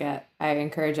and look at. I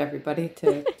encourage everybody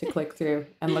to click through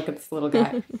and look at this little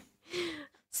guy.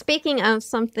 Speaking of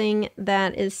something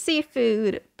that is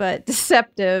seafood but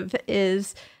deceptive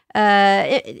is,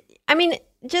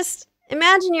 just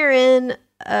imagine you're in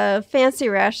a fancy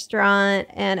restaurant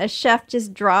and a chef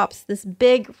just drops this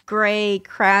big gray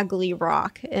craggly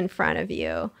rock in front of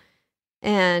you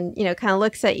and kind of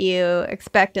looks at you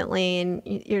expectantly, and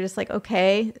you're just like,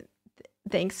 okay,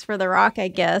 thanks for the rock, I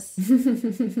guess.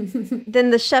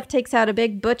 Then the chef takes out a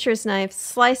big butcher's knife,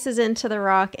 slices into the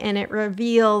rock, and it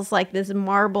reveals like this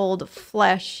marbled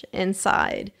flesh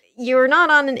inside. You're not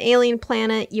on an alien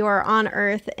planet, you are on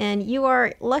Earth, and you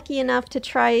are lucky enough to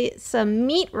try some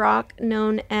meat rock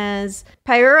known as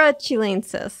Pyrrhura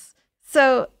chilensis.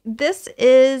 So this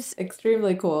is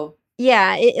extremely cool.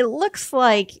 Yeah, it looks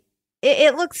like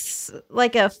it looks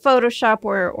like a Photoshop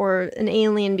or an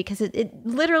alien because it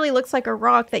literally looks like a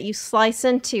rock that you slice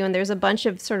into, and there's a bunch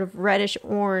of sort of reddish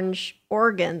orange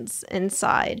organs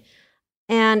inside.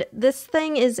 And this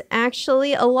thing is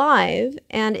actually alive,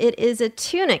 and it is a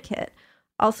tunicate,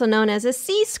 also known as a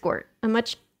sea squirt, a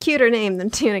much cuter name than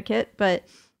tunicate, but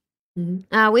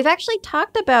we've actually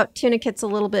talked about tunicates a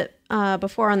little bit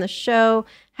before on the show,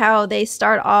 how they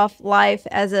start off life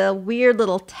as a weird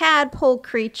little tadpole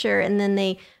creature, and then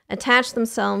they attach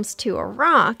themselves to a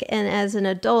rock, and as an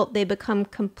adult, they become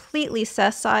completely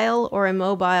sessile or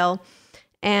immobile,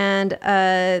 and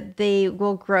they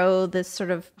will grow this sort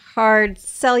of hard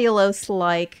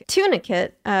cellulose-like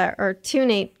tunicate or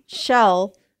tunate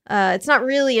shell. It's not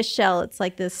really a shell. It's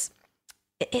like this.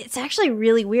 It's actually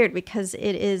really weird because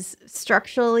it is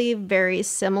structurally very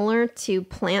similar to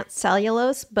plant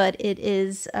cellulose, but it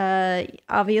is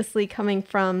obviously coming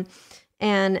from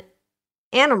an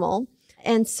animal.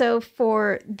 And so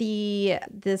for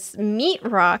this meat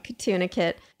rock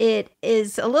tunicate, it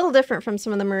is a little different from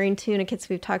some of the marine tunicates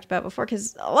we've talked about before,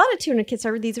 because a lot of tunicates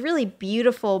are these really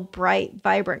beautiful, bright,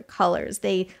 vibrant colors.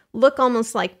 They look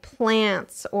almost like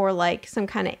plants or like some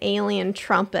kind of alien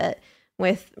trumpet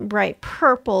with bright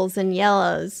purples and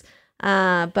yellows.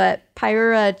 But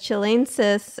Pyrrhura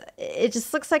chilensis, it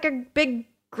just looks like a big,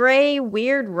 gray,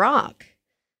 weird rock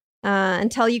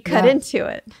until you cut into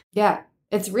it. Yeah.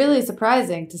 It's really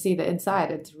surprising to see the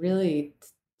inside. It's really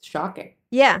shocking.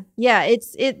 Yeah.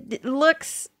 It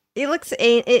looks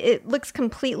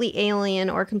completely alien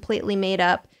or completely made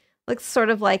up. Looks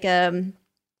sort of like a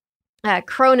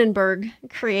Cronenberg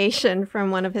creation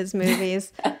from one of his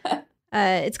movies.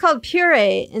 It's called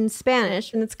puré in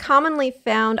Spanish, and it's commonly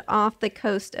found off the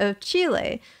coast of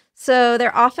Chile. So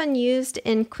they're often used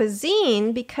in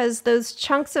cuisine because those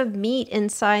chunks of meat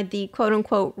inside the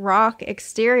quote-unquote rock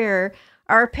exterior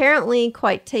are apparently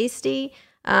quite tasty,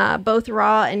 both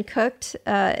raw and cooked.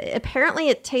 Apparently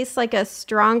it tastes like a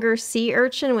stronger sea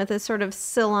urchin with a sort of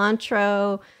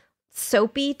cilantro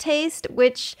soapy taste,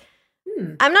 which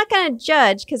I'm not going to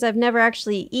judge because I've never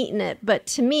actually eaten it, but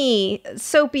to me,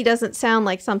 soapy doesn't sound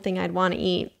like something I'd want to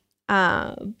eat.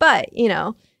 But, you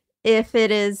know, if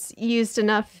it is used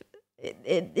enough,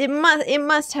 it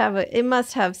must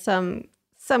have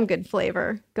some good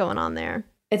flavor going on there.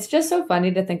 It's just so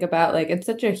funny to think about, like, it's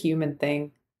such a human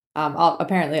thing,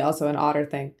 apparently also an otter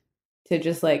thing, to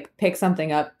just, like, pick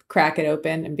something up, crack it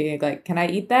open, and be like, can I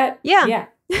eat that? Yeah. Yeah,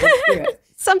 let's do it.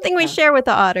 Something we share with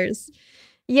the otters.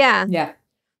 Yeah. Yeah.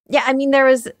 Yeah, I mean, there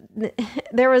was a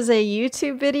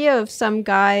YouTube video of some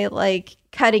guy, like,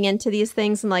 cutting into these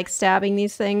things and, like, stabbing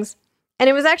these things. And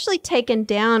it was actually taken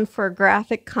down for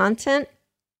graphic content,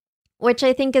 which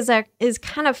I think is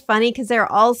kind of funny because there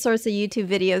are all sorts of YouTube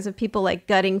videos of people like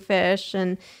gutting fish,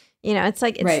 and you know, it's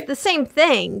like it's the same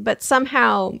thing, but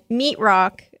somehow meat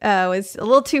rock was a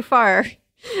little too far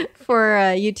for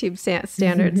YouTube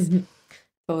standards.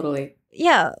 Totally.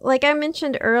 Yeah, like I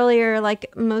mentioned earlier,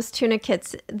 like most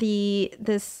tunicates,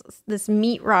 this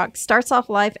meat rock starts off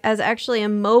life as actually a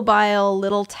mobile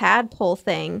little tadpole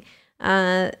thing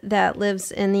that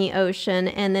lives in the ocean,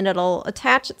 and then it'll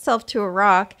attach itself to a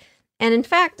rock. And in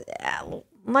fact,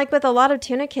 like with a lot of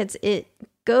tunicates, it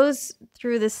goes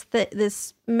through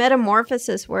this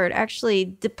metamorphosis where it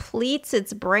actually depletes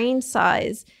its brain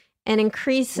size and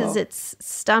increases its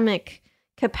stomach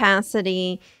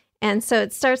capacity. And so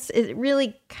it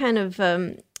really kind of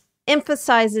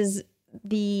emphasizes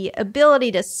the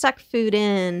ability to suck food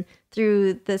in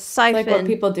through the siphon. Like what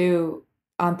people do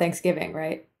on Thanksgiving,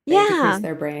 right? They decrease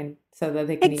their brain so that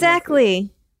they can exactly. eat more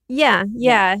food.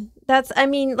 Yeah. That's, I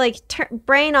mean, like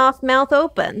brain off, mouth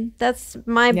open. That's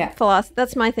my philosophy.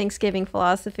 That's my Thanksgiving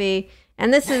philosophy.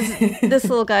 And this is this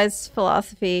little guy's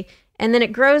philosophy. And then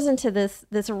it grows into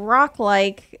this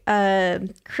rock-like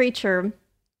creature,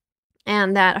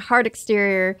 and that hard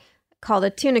exterior called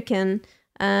a tunican,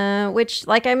 which,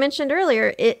 like I mentioned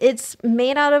earlier, it's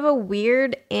made out of a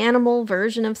weird animal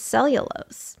version of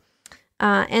cellulose.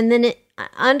 And then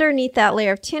underneath that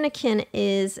layer of tunican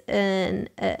is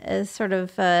a sort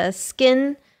of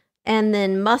skin and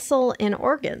then muscle and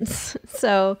organs.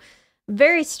 So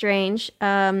very strange.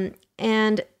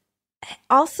 And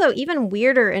also even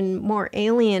weirder and more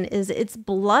alien is its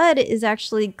blood is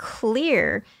actually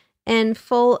clear and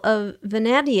full of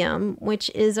vanadium, which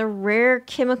is a rare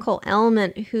chemical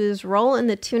element whose role in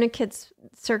the tunicate's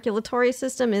circulatory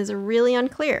system is really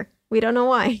unclear. We don't know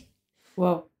why.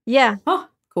 Whoa. Yeah. Huh.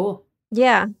 Cool.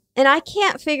 Yeah. And I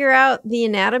can't figure out the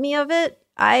anatomy of it.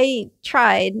 I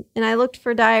tried and I looked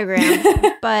for diagrams,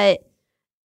 but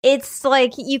it's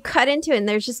like you cut into it and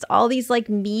there's just all these like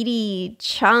meaty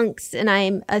chunks, and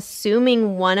I'm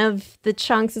assuming one of the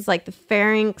chunks is like the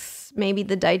pharynx, maybe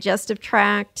the digestive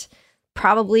tract,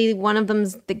 probably one of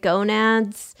them's the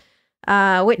gonads,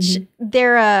 which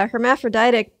they're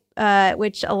hermaphroditic,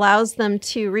 which allows them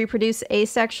to reproduce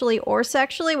asexually or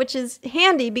sexually, which is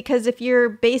handy because if you're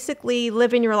basically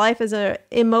living your life as a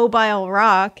immobile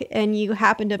rock and you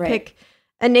happen to pick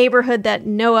a neighborhood that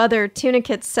no other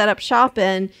tunicates set up shop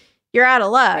in, you're out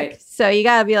of luck. Right. So you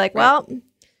gotta be like, well,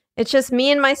 it's just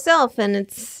me and myself, and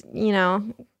it's, you know,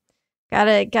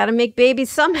 gotta make babies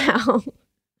somehow.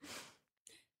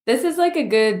 This is like a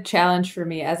good challenge for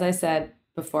me. As I said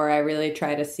before, I really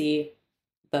try to see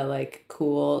the like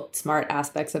cool, smart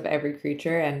aspects of every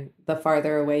creature, and the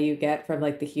farther away you get from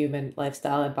like the human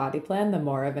lifestyle and body plan, the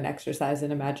more of an exercise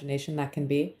in imagination that can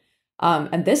be.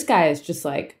 And this guy is just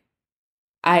like,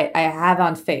 I have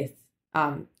on faith.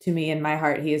 To me, in my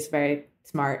heart, he is very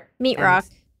smart, meat rock,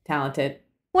 talented.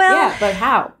 Well, yeah, but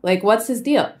how? Like, what's his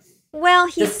deal? Well,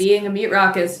 he's just being a meat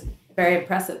rock is very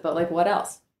impressive, but like, what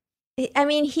else? I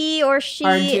mean, he or she,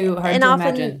 hard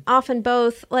to often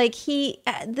both. Like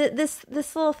this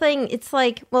little thing. It's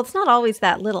like, well, it's not always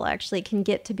that little. Actually, it can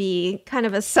get to be kind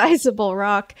of a sizable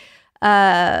rock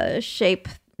shape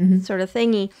sort of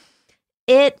thingy.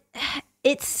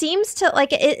 It seems to like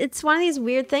it's one of these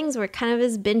weird things where it kind of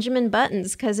is Benjamin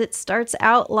Buttons, because it starts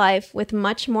out life with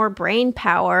much more brain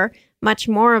power, much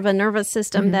more of a nervous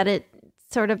system that it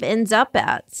sort of ends up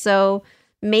at. So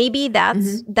maybe that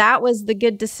was the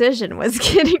good decision, was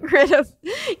getting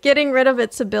rid of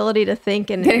its ability to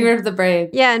think and getting rid of the brain.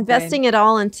 Yeah, investing it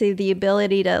all into the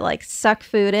ability to like suck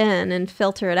food in and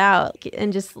filter it out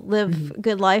and just live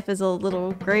good life as a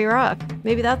little gray rock.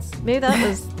 Maybe that's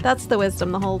the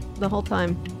wisdom the whole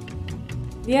time.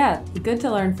 Yeah, good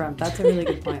to learn from. That's a really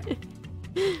good point.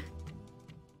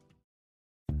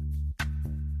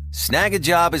 Snag a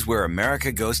Job is where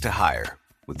America goes to hire,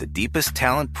 with the deepest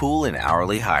talent pool in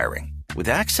hourly hiring. With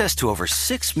access to over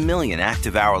 6 million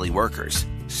active hourly workers,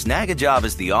 Snag a Job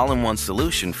is the all-in-one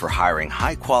solution for hiring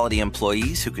high-quality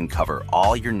employees who can cover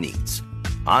all your needs.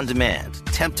 On demand,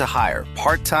 temp to hire,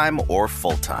 part-time or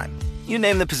full-time. You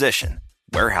name the position.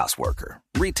 Warehouse worker,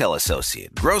 retail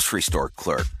associate, grocery store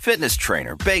clerk, fitness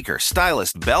trainer, baker,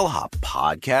 stylist, bellhop,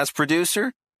 podcast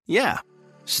producer. Yeah,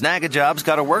 Snag a Job's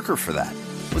got a worker for that.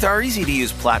 With our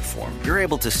easy-to-use platform, you're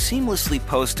able to seamlessly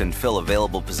post and fill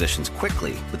available positions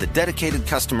quickly with a dedicated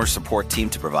customer support team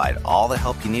to provide all the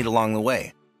help you need along the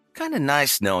way. Kind of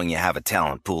nice knowing you have a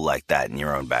talent pool like that in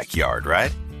your own backyard,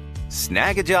 right?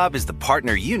 Snag a Job is the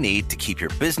partner you need to keep your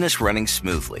business running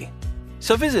smoothly.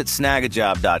 So visit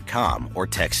snagajob.com or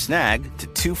text SNAG to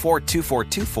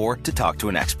 242424 to talk to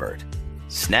an expert.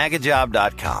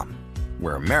 Snagajob.com,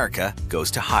 where America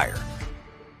goes to hire.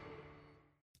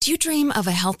 Do you dream of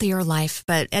a healthier life,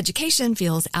 but education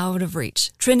feels out of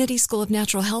reach? Trinity School of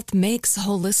Natural Health makes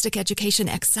holistic education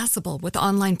accessible with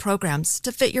online programs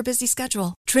to fit your busy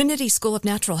schedule. Trinity School of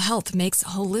Natural Health makes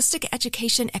holistic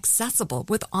education accessible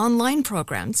with online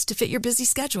programs to fit your busy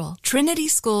schedule. Trinity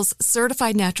School's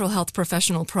Certified Natural Health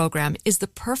Professional Program is the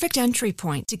perfect entry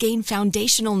point to gain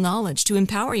foundational knowledge to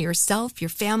empower yourself, your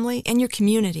family, and your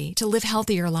community to live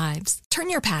healthier lives.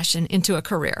 Turn your passion into a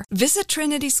career. Visit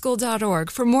trinityschool.org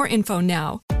for more info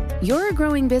now. You're a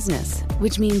growing business,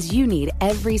 which means you need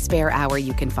every spare hour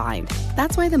you can find.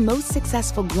 That's why the most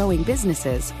successful growing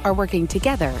businesses are working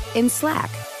together in Slack.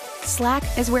 Slack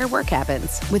is where work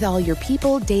happens, with all your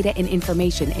people, data, and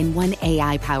information in one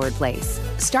AI-powered place.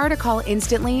 Start a call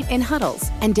instantly in huddles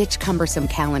and ditch cumbersome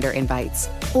calendar invites.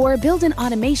 Or build an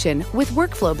automation with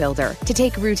Workflow Builder to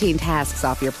take routine tasks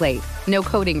off your plate. No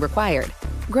coding required.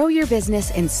 Grow your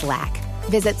business in Slack.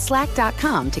 Visit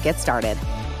slack.com to get started.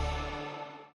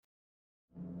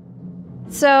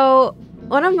 So,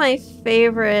 one of my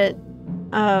favorite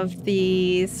of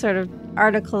the sort of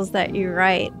articles that you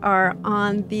write are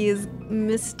on these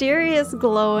mysterious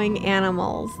glowing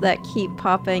animals that keep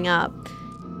popping up.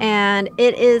 And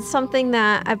it is something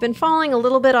that I've been following a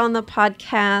little bit on the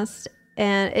podcast.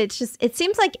 And it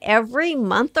seems like every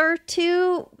month or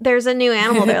two, there's a new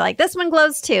animal. They're like, this one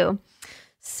glows too.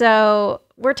 So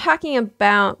we're talking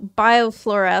about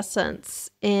biofluorescence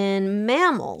in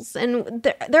mammals. And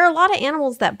there are a lot of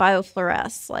animals that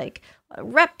biofluoresce, like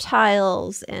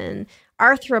reptiles and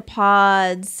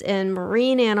arthropods and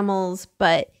marine animals.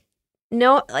 But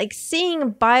no, like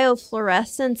seeing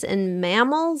biofluorescence in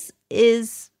mammals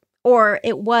is, or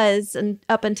it was and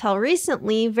up until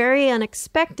recently, very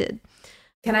unexpected.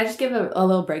 Can I just give a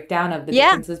little breakdown of the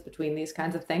differences between these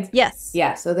kinds of things? Yes.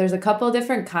 Yeah, so there's a couple of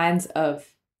different kinds of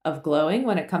glowing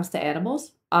when it comes to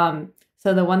animals.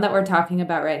 So the one that we're talking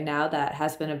about right now that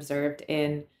has been observed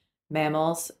in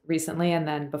mammals recently, and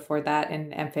then before that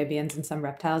in amphibians and some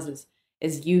reptiles,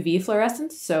 is UV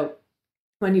fluorescence. So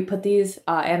when you put these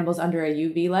animals under a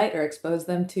UV light or expose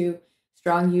them to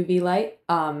strong UV light,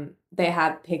 they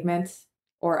have pigments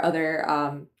or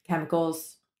other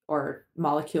chemicals or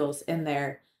molecules in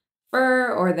their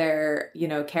fur or their,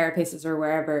 carapaces or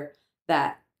wherever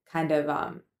that kind of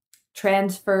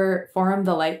form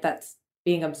the light that's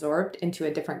being absorbed into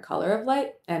a different color of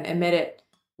light and emit it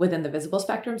within the visible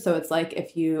spectrum. So it's like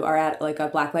if you are at like a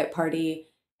blacklight party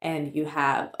and you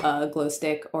have a glow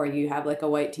stick or you have like a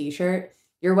white t-shirt,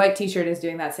 your white t-shirt is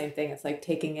doing that same thing. It's like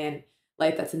taking in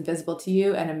light that's invisible to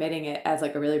you and emitting it as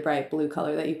like a really bright blue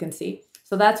color that you can see.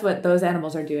 So that's what those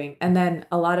animals are doing. And then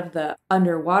a lot of the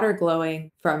underwater glowing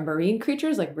from marine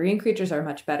creatures are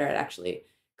much better at actually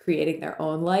creating their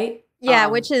own light. Yeah,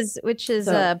 which is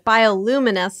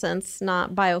bioluminescence,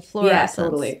 not biofluorescence. Yeah,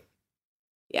 totally.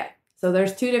 Yeah. So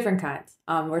there's two different kinds.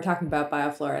 We're talking about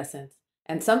biofluorescence.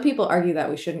 And some people argue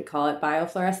that we shouldn't call it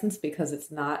biofluorescence because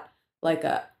it's not like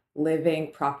a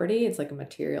living property. It's like a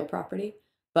material property.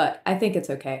 But I think it's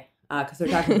okay because we're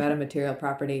talking about a material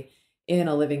property in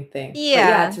a living thing.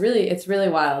 Yeah. But yeah, it's really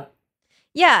wild.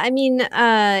 Yeah, I mean,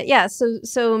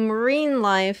 so marine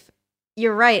life,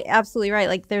 you're right, absolutely right.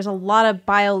 Like there's a lot of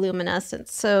bioluminescence.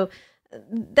 So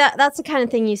that's the kind of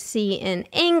thing you see in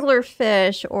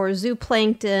anglerfish or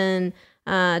zooplankton,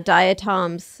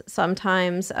 diatoms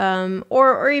sometimes,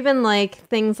 or even like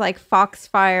things like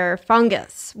foxfire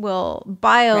fungus will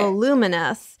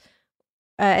bioluminesce.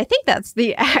 I think that's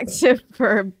the active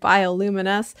verb,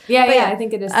 bioluminesce. Yeah, I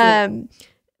think it is too.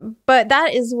 But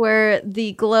that is where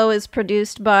the glow is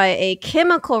produced by a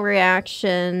chemical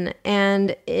reaction,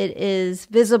 and it is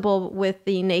visible with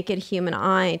the naked human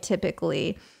eye,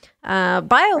 typically.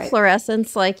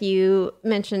 Biofluorescence, like you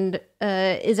mentioned,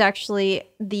 is actually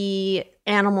the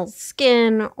animal's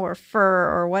skin or fur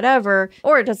or whatever,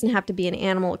 or it doesn't have to be an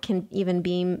animal. It can even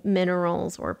be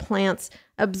minerals or plants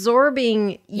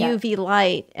absorbing UV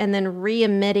light and then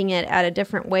re-emitting it at a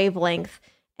different wavelength.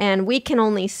 And we can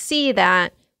only see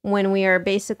that when we are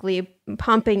basically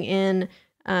pumping in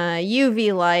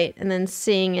UV light and then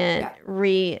seeing it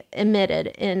re-emitted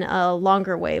in a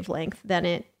longer wavelength than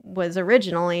it was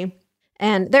originally.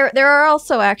 And there are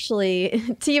also actually,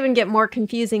 to even get more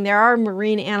confusing, there are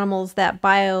marine animals that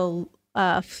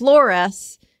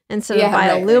biofluoresce instead of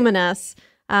bioluminesce.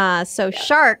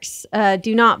 Sharks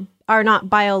are not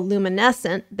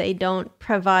bioluminescent. They don't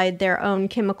provide their own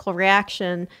chemical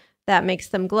reaction that makes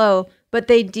them glow, but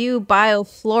they do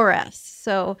biofluoresce.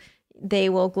 So they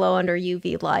will glow under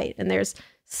UV light. And there's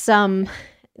some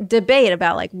debate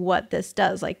about like what this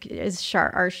does. Like,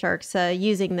 are sharks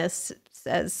using this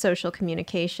as social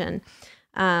communication?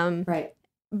 Right.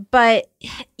 But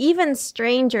even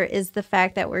stranger is the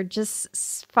fact that we're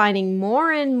just finding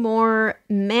more and more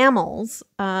mammals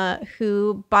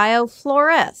who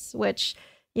biofluoresce, which,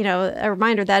 a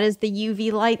reminder, that is the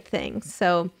UV light thing.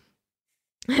 So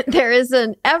there is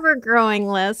an ever-growing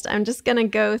list. I'm just going to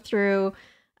go through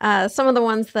some of the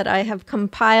ones that I have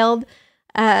compiled.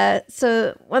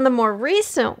 So one of the more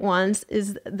recent ones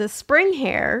is the spring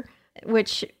hare,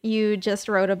 which you just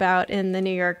wrote about in the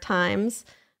New York Times,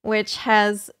 which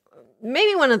has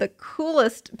maybe one of the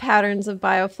coolest patterns of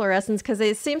biofluorescence because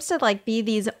it seems to like be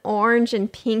these orange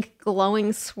and pink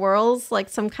glowing swirls, like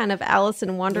some kind of Alice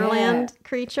in Wonderland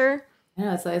creature.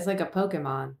 Yeah, it's like a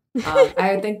Pokemon.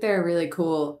 I think they're really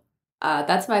cool.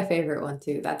 That's my favorite one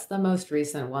too. That's the most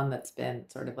recent one that's been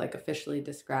sort of like officially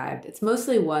described. It's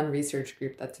mostly one research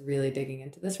group that's really digging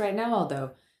into this right now,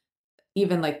 although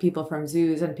even like people from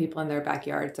zoos and people in their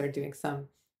backyards are doing some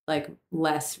like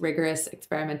less rigorous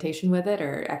experimentation with it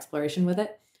or exploration with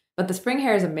it. But the spring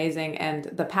hare is amazing, and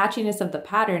the patchiness of the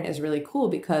pattern is really cool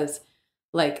because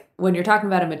like when you're talking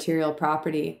about a material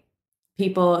property,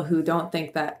 people who don't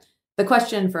think that, the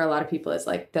question for a lot of people is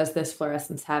like, does this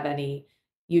fluorescence have any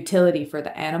utility for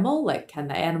the animal? Like,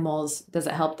 does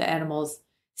it help the animals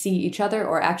see each other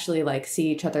or actually like see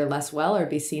each other less well or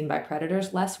be seen by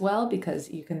predators less well?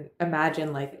 Because you can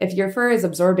imagine like if your fur is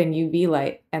absorbing UV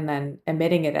light and then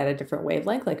emitting it at a different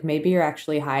wavelength, like maybe you're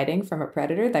actually hiding from a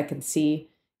predator that can see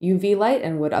UV light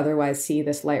and would otherwise see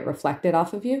this light reflected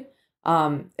off of you.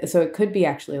 So it could be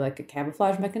actually like a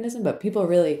camouflage mechanism, but people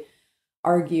really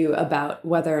argue about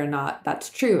whether or not that's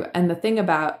true. And the thing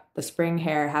about the spring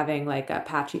hare having like a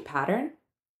patchy pattern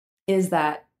is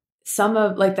that some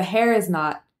of like the hair is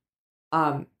not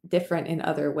different in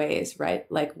other ways,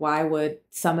 right? Like why would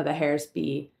some of the hairs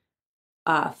be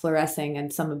fluorescing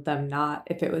and some of them not,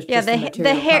 if it was Yeah, just the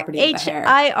material property of the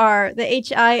hair. the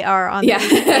HIR on Yeah.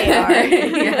 the AR.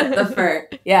 Yeah, the fur.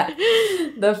 Yeah.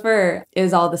 The fur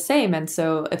is all the same. And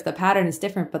so if the pattern is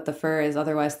different, but the fur is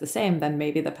otherwise the same, then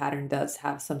maybe the pattern does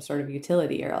have some sort of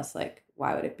utility, or else like,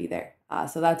 why would it be there?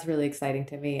 So that's really exciting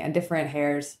to me. And different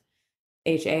hairs,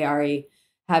 HARE,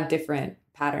 have different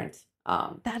patterns.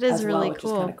 That is as really well, which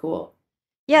cool. is kind of cool.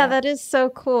 Yeah, that is so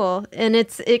cool. And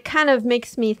it kind of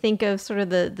makes me think of sort of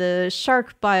the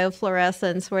shark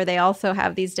biofluorescence, where they also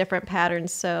have these different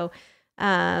patterns. So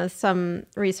some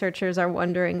researchers are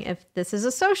wondering if this is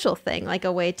a social thing, like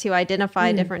a way to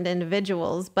identify different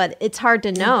individuals. But it's hard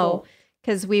to know,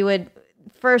 because we would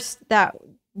first, that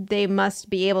they must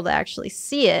be able to actually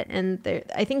see it. And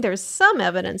I think there's some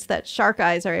evidence that shark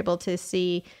eyes are able to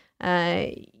see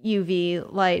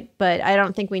UV light, but I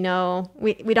don't think we know.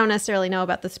 We don't necessarily know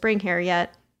about the spring hare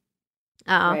yet.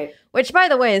 Right. Which, by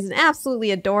the way, is an absolutely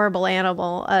adorable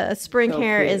animal. A spring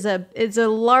hare is a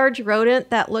large rodent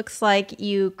that looks like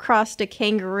you crossed a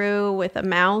kangaroo with a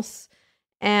mouse,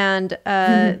 and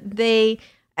they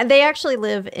actually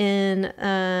live in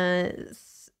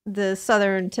the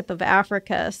southern tip of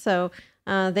Africa. So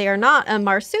they are not a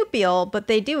marsupial, but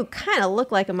they do kind of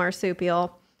look like a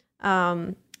marsupial.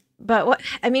 But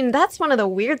that's one of the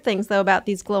weird things, though, about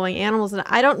these glowing animals. And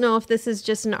I don't know if this is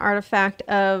just an artifact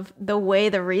of the way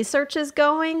the research is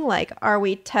going. Like, are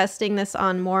we testing this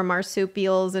on more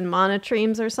marsupials and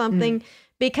monotremes or something?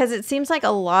 Because it seems like a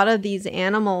lot of these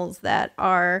animals that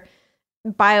are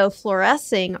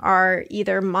biofluorescing are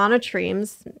either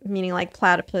monotremes, meaning like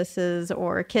platypuses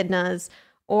or echidnas,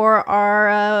 or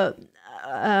are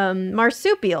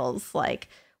marsupials, like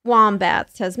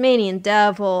wombats, Tasmanian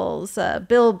devils,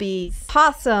 bilbies,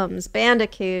 possums,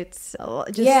 bandicoots.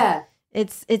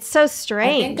 It's so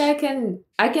strange. I think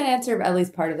I can answer at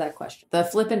least part of that question. The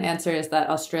flippant answer is that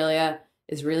Australia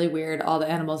is really weird. All the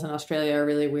animals in Australia are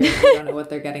really weird. We don't know what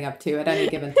they're getting up to at any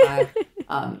given time.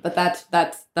 But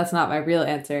that's not my real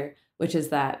answer, which is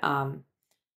that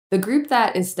the group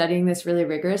that is studying this really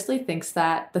rigorously thinks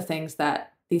that the things that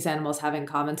these animals have in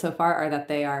common so far are that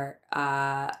they are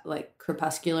like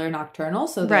crepuscular nocturnal.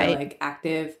 So they're like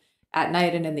active at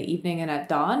night and in the evening and at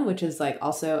dawn, which is like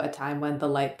also a time when the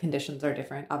light conditions are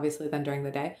different, obviously, than during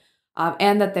the day.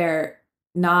 And that they're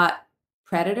not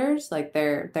predators, like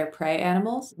they're prey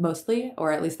animals mostly,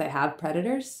 or at least they have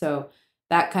predators. So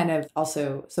that kind of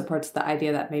also supports the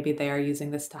idea that maybe they are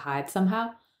using this to hide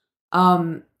somehow.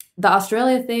 The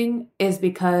Australia thing is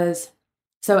because,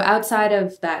 so outside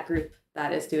of that group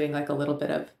that is doing like a little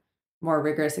bit of more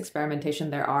rigorous experimentation,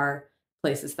 there are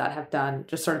places that have done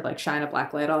just sort of like shine a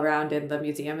black light all around in the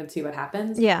museum and see what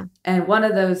happens. Yeah. And one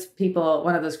of those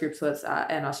groups was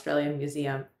an Australian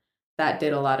museum that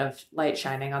did a lot of light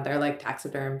shining on their like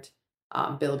taxidermed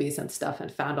bilbies and stuff,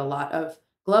 and found a lot of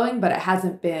glowing, but it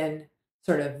hasn't been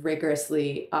sort of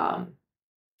rigorously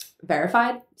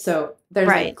verified. So there's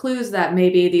like clues that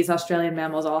maybe these Australian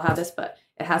mammals all have this, but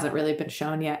it hasn't really been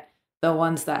shown yet. The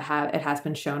ones that it has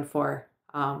been shown for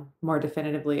more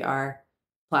definitively are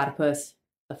platypus,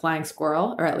 the flying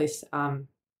squirrel, or at least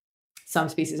some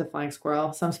species of flying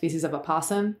squirrel, some species of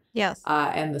opossum,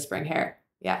 and the spring hare.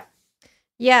 Yeah.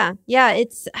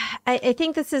 I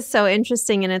think this is so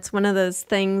interesting, and it's one of those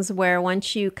things where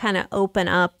once you kind of open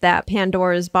up that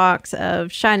Pandora's box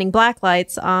of shining black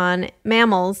lights on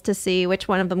mammals to see which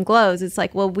one of them glows, it's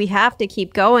like, well, we have to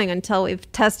keep going until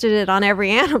we've tested it on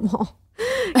every animal.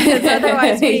 Because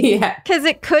otherwise, because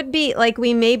it could be like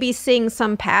we may be seeing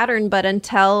some pattern, but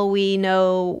until we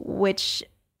know which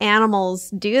animals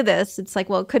do this, it's like,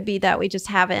 well, it could be that we just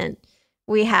haven't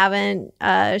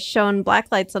shown black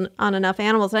lights on enough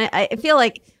animals. And I feel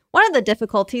like one of the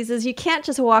difficulties is you can't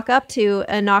just walk up to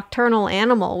a nocturnal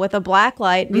animal with a black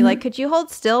light and be like, could you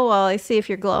hold still while I see if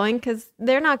you're glowing? Because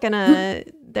they're not gonna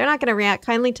react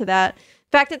kindly to that.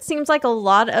 In fact, it seems like a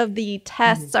lot of the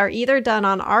tests are either done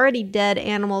on already dead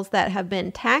animals that have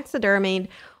been taxidermied,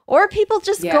 or people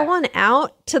just going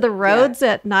out to the roads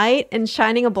at night and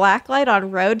shining a black light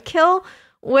on roadkill,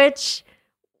 which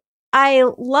I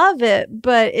love it,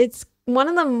 but it's one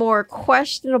of the more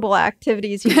questionable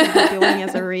activities you can be doing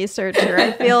as a researcher.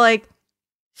 I feel like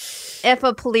if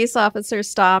a police officer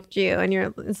stopped you and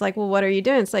it's like, well, what are you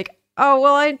doing? It's like, oh,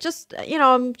 well, I just,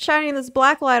 I'm shining this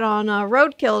black light on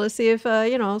roadkill to see if,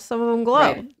 some of them glow.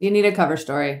 Right. You need a cover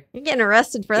story. You're getting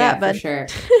arrested for that, bud. For sure.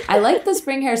 I like the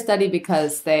spring hare study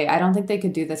because I don't think they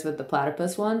could do this with the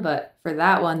platypus one, but for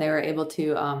that one, they were able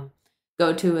to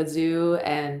go to a zoo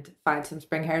and find some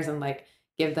spring hares and like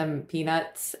give them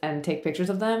peanuts and take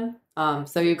pictures of them.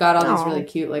 So you've got all these Aw. really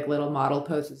cute, like little model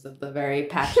poses of the very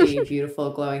patchy,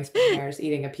 beautiful, glowing spring hares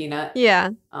eating a peanut. Yeah.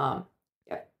 Yeah.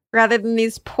 Rather than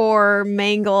these poor,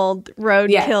 mangled,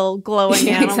 roadkill glowing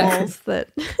Yeah, exactly. animals that.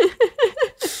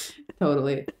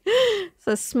 Totally. It's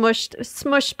a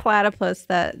smushed platypus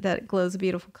that glows a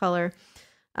beautiful color.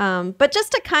 But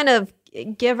just to kind of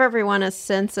give everyone a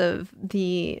sense of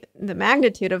the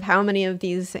magnitude of how many of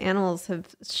these animals have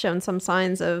shown some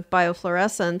signs of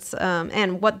biofluorescence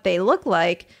and what they look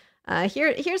like,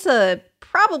 here's a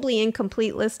probably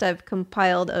incomplete list I've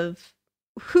compiled of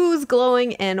who's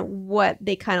glowing and what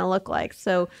they kind of look like.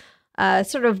 So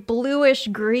sort of bluish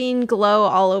green glow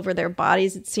all over their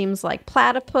bodies. It seems like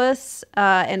platypus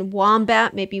and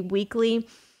wombat, maybe weakly.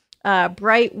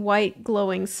 Bright white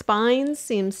glowing spines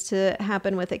seems to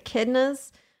happen with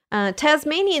echidnas.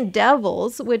 Tasmanian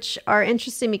devils, which are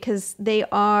interesting because they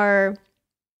are...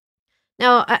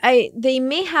 Now, they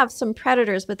may have some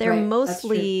predators, but they're Right, that's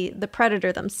mostly the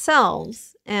predator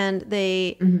themselves, and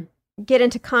they Mhm. get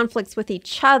into conflicts with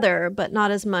each other, but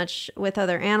not as much with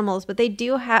other animals. But they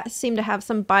do seem to have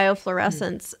some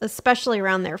biofluorescence, especially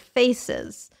around their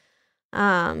faces,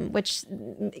 which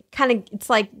kind of, it's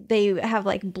like they have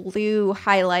like blue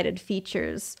highlighted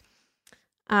features.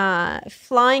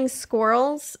 Flying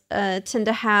squirrels tend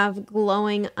to have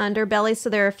glowing underbellies. So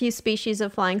there are a few species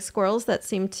of flying squirrels that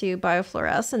seem to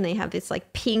biofluoresce, and they have this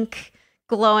like pink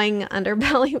glowing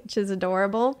underbelly, which is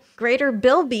adorable. Greater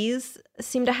bilbies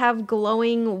seem to have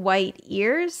glowing white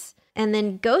ears. And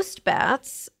then ghost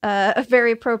bats,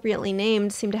 very appropriately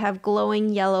named, seem to have glowing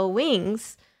yellow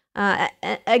wings.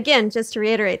 Again, just to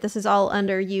reiterate, this is all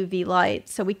under UV light,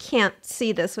 so we can't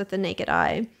see this with the naked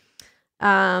eye.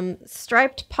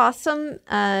 Striped possum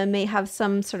may have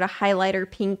some sort of highlighter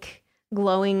pink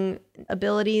glowing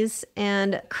abilities,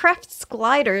 and Kreft's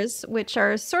gliders, which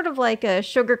are sort of like a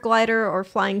sugar glider or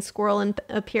flying squirrel in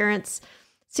appearance,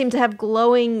 seem to have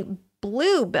glowing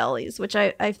blue bellies, which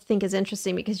I think is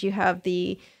interesting because you have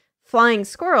the flying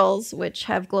squirrels, which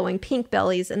have glowing pink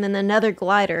bellies, and then another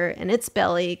glider, and its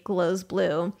belly glows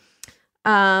blue.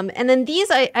 And then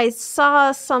these, I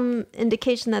saw some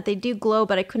indication that they do glow,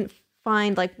 but I couldn't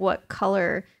find like what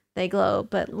color they glow.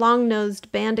 But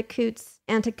long-nosed bandicoots,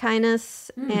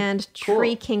 antechinus, and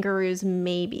tree kangaroos,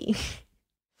 maybe.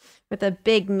 With a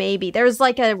big maybe. There's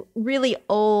like a really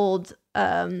old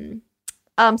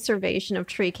observation of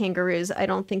tree kangaroos. I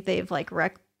don't think they've like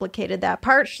replicated that,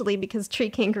 partially because tree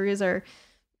kangaroos are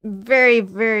very,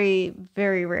 very,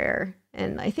 very rare.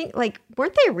 And I think like,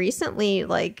 weren't they recently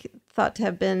like thought to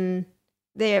have been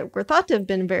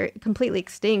very completely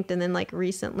extinct, and then like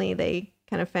recently they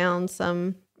kind of found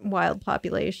some wild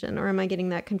population? Or am I getting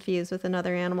that confused with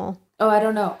another animal? Oh, I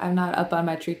don't know. I'm not up on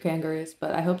my tree kangaroos,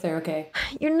 but I hope they're okay.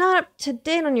 You're not up to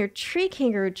date on your tree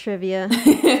kangaroo trivia.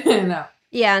 No.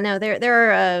 Yeah, no,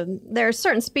 there are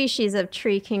certain species of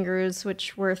tree kangaroos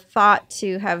which were thought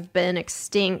to have been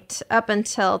extinct up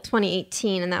until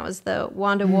 2018, and that was the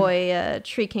Wandawoi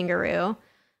tree kangaroo.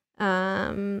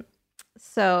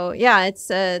 So yeah, it's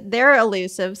they're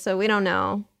elusive, so we don't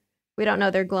know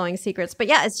their glowing secrets. But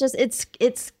yeah,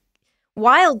 it's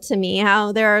wild to me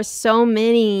how there are so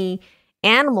many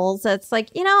animals that's like,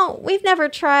 we've never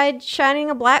tried shining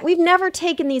a black. We've never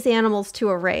taken these animals to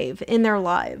a rave in their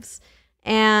lives.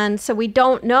 And so we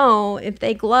don't know if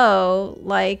they glow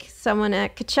like someone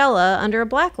at Coachella under a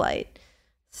black light.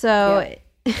 So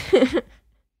yeah.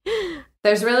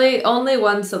 There's really only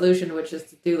one solution, which is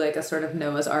to do like a sort of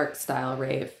Noah's Ark style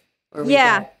rave. Where we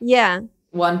get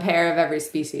one pair of every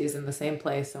species in the same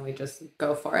place and we just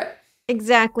go for it.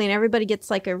 Exactly. And everybody gets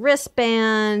like a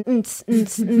wristband.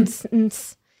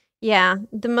 Yeah.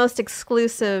 The most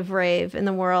exclusive rave in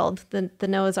the world, the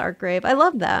Noah's Ark rave. I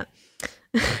love that.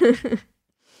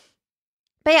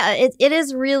 But yeah, it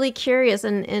is really curious.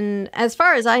 And as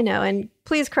far as I know, and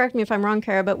please correct me if I'm wrong,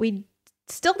 Kara, but we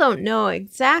still don't know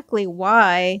exactly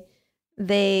why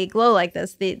they glow like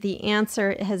this. The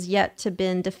answer has yet to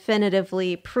been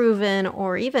definitively proven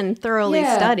or even thoroughly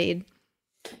studied.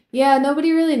 Yeah,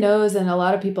 nobody really knows. And a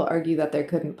lot of people argue that there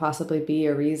couldn't possibly be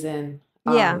a reason.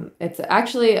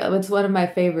 It's one of my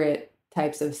favorite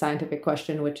types of scientific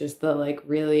question, which is the like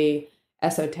really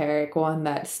esoteric one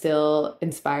that still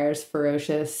inspires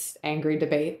ferocious, angry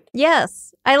debate.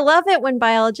 Yes. I love it when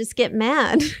biologists get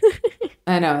mad.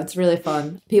 I know, it's really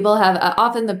fun. People have,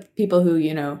 often the people who,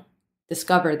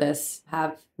 discover this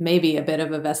have maybe a bit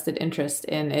of a vested interest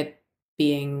in it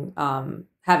being,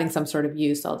 having some sort of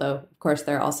use, although, of course,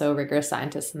 they're also rigorous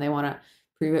scientists and they want to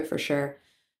prove it for sure.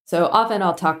 So often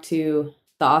I'll talk to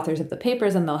the authors of the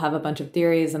papers, and they'll have a bunch of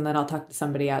theories, and then I'll talk to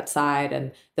somebody outside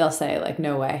and they'll say like,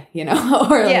 no way, you know,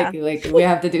 or like we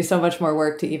have to do so much more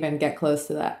work to even get close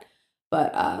to that.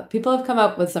 But people have come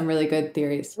up with some really good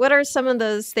theories. What are some of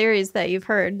those theories that you've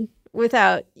heard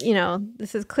without, you know,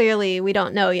 this is clearly, we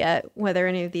don't know yet whether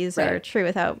any of these are true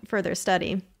without further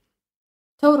study?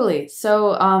 Totally.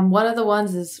 So one of the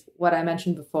ones is what I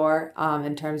mentioned before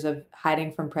in terms of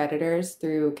hiding from predators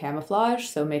through camouflage.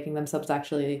 So making themselves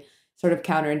actually sort of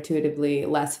counterintuitively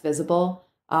less visible.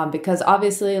 Because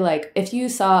obviously, like if you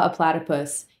saw a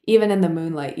platypus, even in the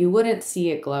moonlight, you wouldn't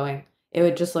see it glowing. It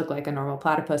would just look like a normal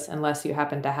platypus unless you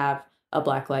happen to have a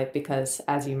black light because,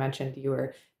 as you mentioned, you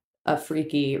were a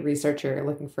freaky researcher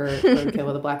looking for roadkill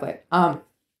with a black light.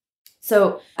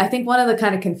 So I think one of the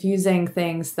kind of confusing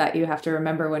things that you have to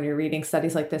remember when you're reading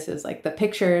studies like this is like the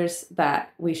pictures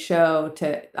that we show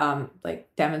to like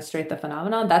demonstrate the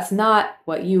phenomenon. That's not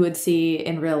what you would see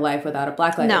in real life without a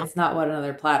black light. No. It's not what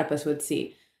another platypus would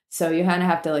see. So you kind of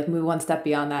have to like move one step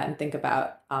beyond that and think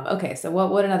about, okay, so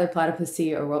what would another platypus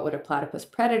see, or what would a platypus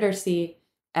predator see?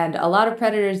 And a lot of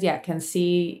predators, can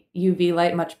see UV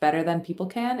light much better than people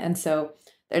can. And so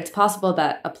it's possible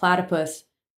that a platypus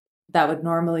that would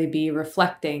normally be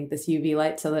reflecting this UV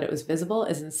light so that it was visible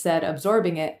is instead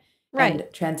absorbing it and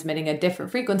transmitting a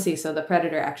different frequency. So the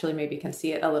predator actually maybe can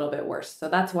see it a little bit worse. So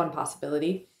that's one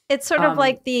possibility. It's sort of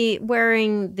like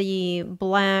wearing the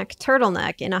black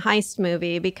turtleneck in a heist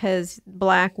movie, because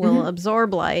black will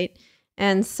absorb light.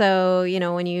 And so, you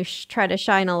know, when you try to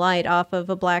shine a light off of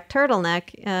a black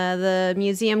turtleneck, the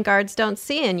museum guards don't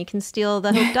see it, and you can steal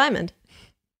the Hope Diamond.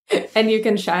 And you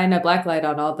can shine a black light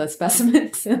on all the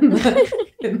specimens in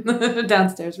the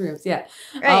downstairs rooms. Yeah.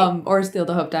 Right. Or steal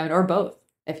the Hope Diamond, or both,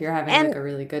 if you're having like a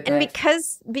really good day. And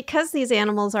because these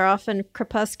animals are often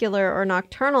crepuscular or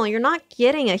nocturnal, you're not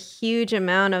getting a huge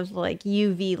amount of like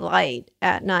UV light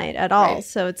at night at all. Right.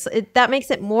 So that makes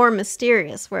it more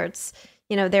mysterious, where it's,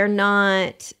 you know, they're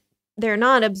not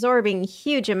absorbing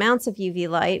huge amounts of UV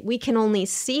light. We can only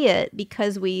see it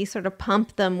because we sort of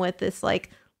pump them with this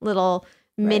like little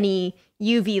mini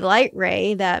UV light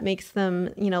ray that makes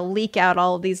them, you know, leak out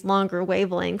all of these longer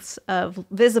wavelengths of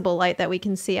visible light that we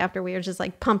can see after we are just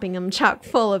like pumping them chock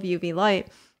full of UV light.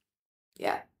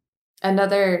 Yeah.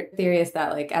 Another theory is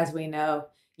that, like, as we know,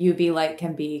 UV light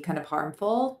can be kind of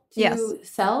harmful to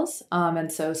cells.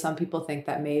 And so some people think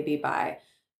that maybe by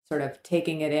sort of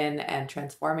taking it in and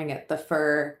transforming it, the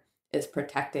fur is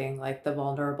protecting like the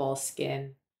vulnerable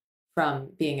skin from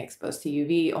being exposed to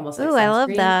UV, almost like sunscreen. I love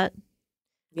that.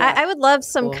 Yeah. I would love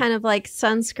some kind of like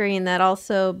sunscreen that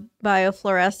also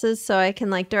biofluoresces, so I can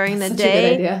like during the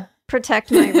day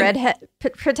protect my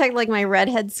protect like my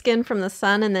redhead skin from the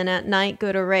sun, and then at night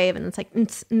go to rave and it's like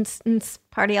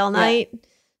party all night,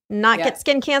 get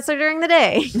skin cancer during the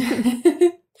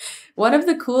day. One of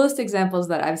the coolest examples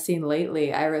that I've seen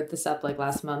lately, I wrote this up like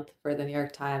last month for the New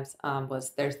York Times,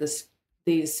 was there's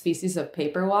these species of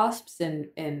paper wasps in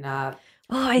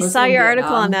I saw your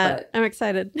article on that. I'm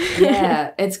excited.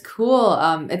 Yeah, it's cool.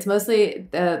 It's mostly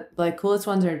the like coolest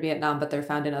ones are in Vietnam, but they're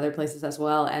found in other places as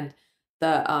well. And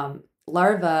the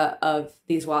larvae of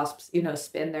these wasps, you know,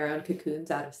 spin their own cocoons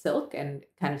out of silk and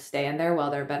kind of stay in there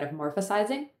while they're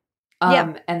metamorphizing.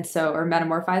 Or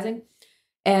metamorphizing.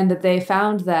 And they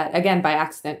found that, again, by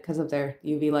accident, because of their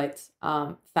UV lights,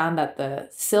 found that the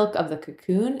silk of the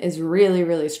cocoon is really,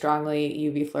 really strongly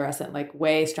UV fluorescent, like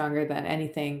way stronger than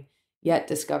anything yet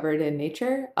discovered in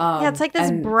nature. It's like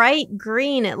this bright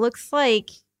green. It looks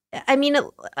like, I mean,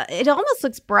 it almost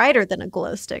looks brighter than a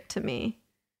glow stick to me.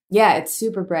 Yeah, it's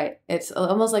super bright. It's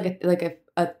almost like if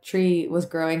a tree was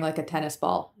growing like a tennis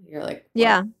ball. You're like,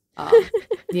 what?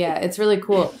 Yeah, it's really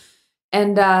cool.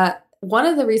 And one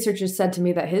of the researchers said to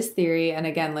me that his theory, and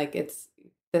again, like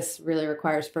this really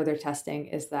requires further testing,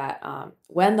 is that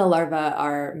when the larvae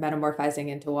are metamorphizing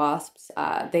into wasps,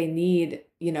 they need,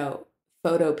 you know,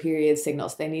 photoperiod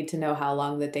signals. They need to know how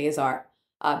long the days are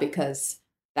because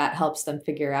that helps them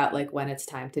figure out like when it's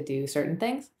time to do certain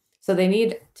things. So they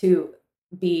need to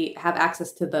have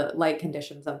access to the light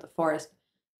conditions of the forest,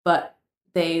 but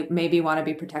they maybe want to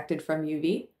be protected from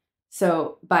UV.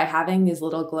 So by having these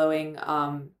little glowing,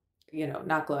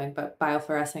 not glowing, but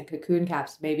biofluorescent cocoon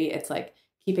caps, maybe it's like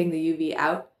keeping the UV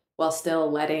out while still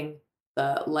letting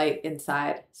the light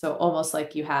inside. So almost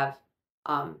like you have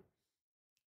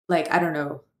like, I don't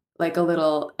know, like a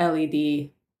little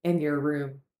LED in your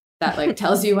room that like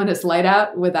tells you when it's light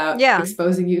out without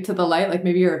exposing you to the light. Like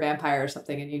maybe you're a vampire or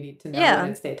something and you need to know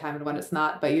when it's daytime and when it's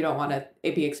not, but you don't want to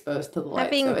be exposed to the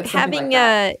light. Having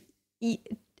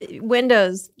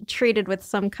windows treated with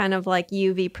some kind of like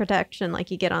UV protection like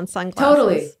you get on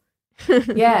sunglasses.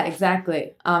 Yeah,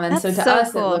 exactly. And That's so to so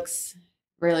us, cool. it looks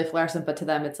really fluorescent, but to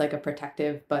them, it's like a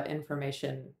protective but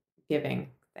information giving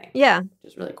thing. Yeah.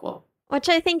 Which is really cool. Which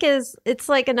I think it's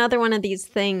like another one of these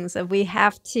things of we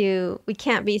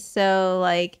can't be so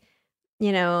like,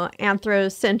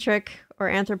 anthrocentric or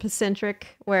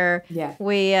anthropocentric where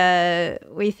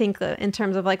we think in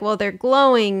terms of like, well, they're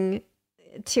glowing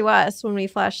to us when we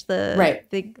flash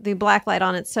the black light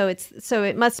on it. So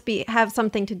it must have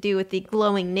something to do with the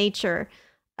glowing nature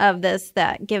of this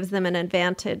that gives them an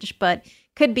advantage, but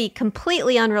could be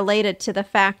completely unrelated to the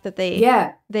fact that they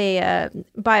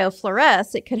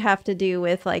biofluoresce. It could have to do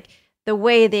with like the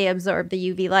way they absorb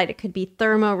the UV light. It could be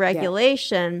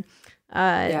thermoregulation,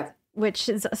 which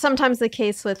is sometimes the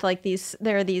case with like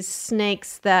there are these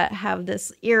snakes that have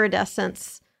this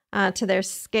iridescence to their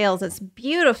scales. It's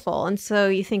beautiful. And so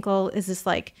you think, well, is this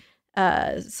like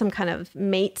some kind of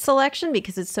mate selection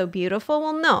because it's so beautiful?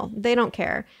 Well, no, they don't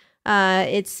care.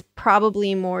 It's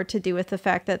probably more to do with the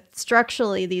fact that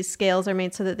structurally these scales are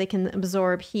made so that they can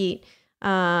absorb heat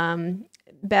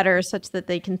better, such that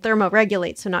they can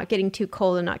thermoregulate, so not getting too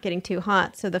cold and not getting too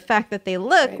hot. So the fact that they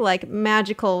look like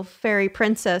magical fairy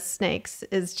princess snakes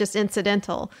is just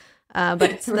incidental, but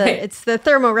it's the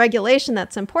thermoregulation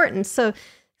that's important. So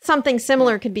something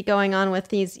similar could be going on with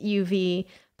these UV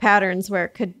patterns,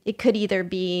 where it could either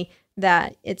be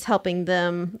that it's helping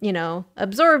them,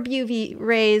 absorb UV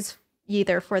rays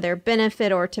either for their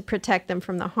benefit or to protect them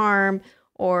from the harm,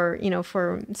 or,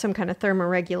 for some kind of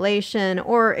thermoregulation,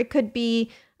 or it could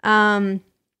be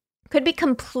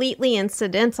completely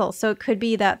incidental. So it could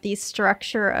be that the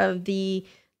structure of the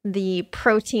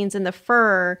proteins in the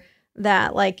fur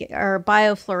that like are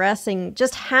biofluorescing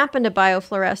just happen to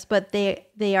biofluoresce, but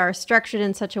they are structured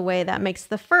in such a way that makes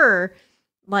the fur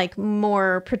like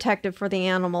more protective for the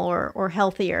animal or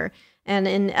healthier. And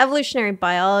in evolutionary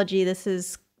biology, this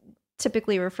is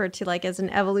typically referred to like as an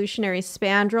evolutionary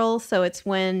spandrel. So it's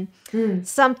when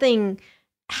something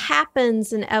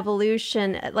happens in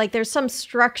evolution, like there's some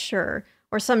structure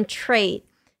or some trait,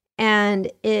 and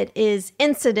it is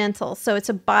incidental. So it's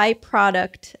a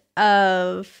byproduct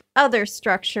of other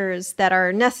structures that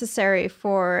are necessary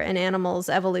for an animal's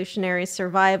evolutionary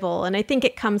survival. And I think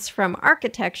it comes from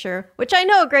architecture, which I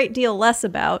know a great deal less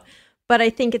about, but I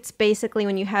think it's basically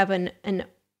when you have an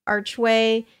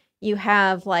archway, you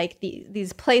have like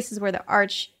these places where the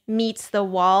arch meets the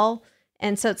wall.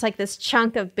 And so it's like this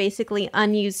chunk of basically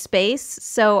unused space.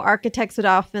 So architects would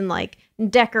often like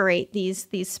decorate these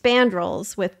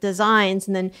spandrels with designs.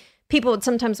 And then people would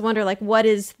sometimes wonder, like, what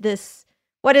is this?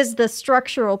 What is the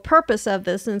structural purpose of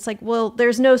this? And it's like, well,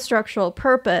 there's no structural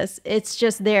purpose. It's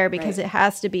just there because it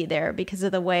has to be there because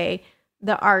of the way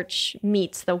the arch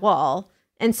meets the wall.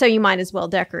 And so you might as well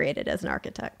decorate it as an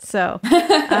architect. So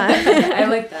I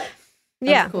like that.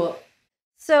 That's cool.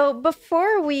 So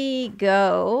before we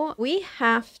go, we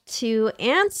have to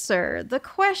answer the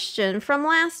question from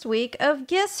last week of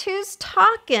Guess Who's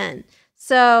Talking?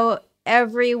 So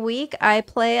every week I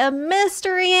play a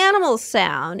mystery animal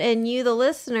sound, and you, the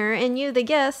listener, and you, the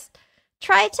guest,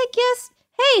 try to guess,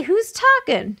 hey, who's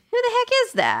talking? Who the heck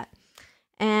is that?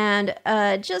 And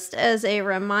just as a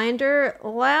reminder,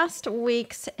 last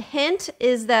week's hint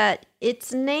is that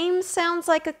its name sounds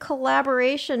like a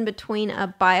collaboration between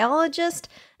a biologist,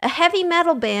 a heavy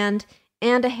metal band,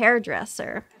 and a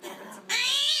hairdresser.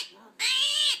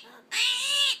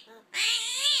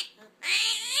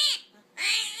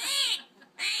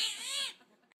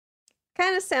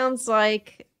 Kind of sounds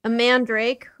like a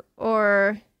mandrake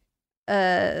or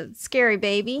a scary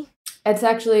baby. It's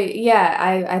actually,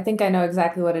 I think I know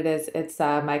exactly what it is. It's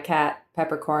my cat,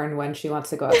 Peppercorn, when she wants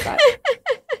to go outside.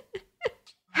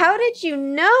 How did you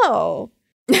know?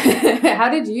 How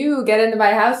did you get into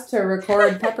my house to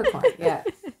record Peppercorn? Yeah.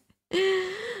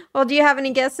 Well, do you have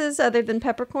any guesses other than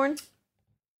Peppercorn?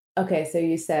 Okay, so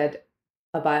you said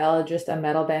a biologist, a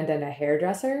metal band, and a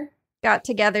hairdresser? Got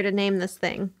together to name this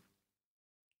thing.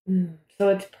 So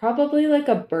it's probably like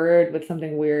a bird with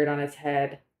something weird on its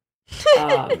head.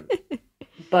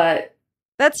 But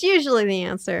that's usually the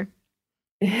answer.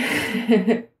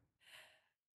 The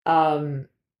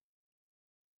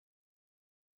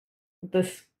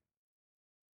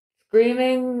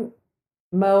screaming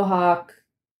mohawk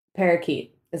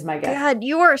parakeet is my guess. God,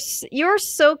 you're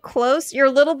so close. You're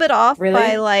a little bit off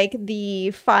by like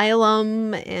the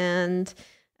phylum and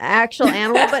actual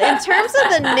animal, but in terms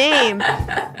of the name,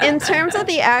 in terms of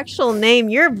the actual name,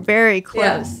 you're very close.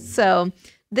 Yeah. So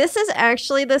this is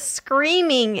actually the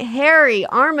screaming hairy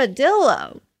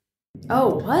armadillo.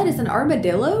 Oh, what is an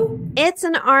armadillo? It's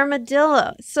an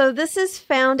armadillo. So this is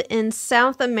found in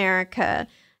South America,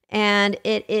 And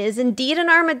it is indeed an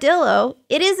armadillo.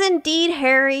 It is indeed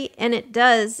hairy, and it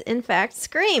does, in fact,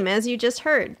 scream, as you just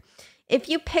heard. If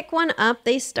you pick one up,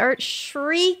 they start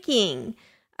shrieking.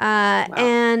 Wow.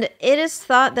 And it is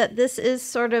thought that this is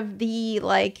sort of the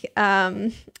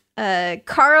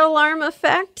car alarm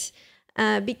effect,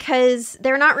 because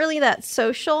they're not really that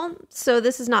social. So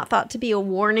this is not thought to be a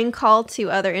warning call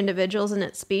to other individuals in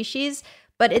its species,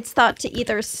 but it's thought to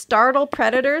either startle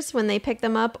predators when they pick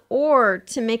them up or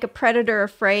to make a predator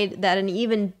afraid that an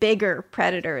even bigger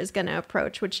predator is going to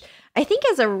approach, which I think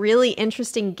is a really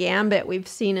interesting gambit we've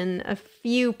seen in a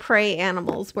few prey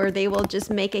animals, where they will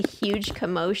just make a huge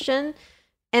commotion,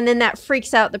 and then that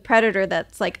freaks out the predator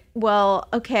that's like, well,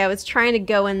 okay, I was trying to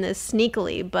go in this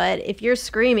sneakily, but if you're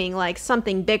screaming, like,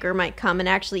 something bigger might come and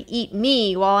actually eat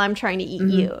me while I'm trying to eat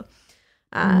you.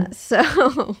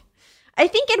 So I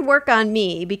think it'd work on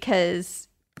me because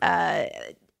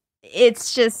it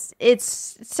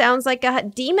sounds like a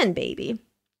demon baby.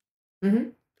 Mm-hmm.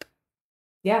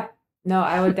 Yeah. No,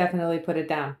 I would definitely put it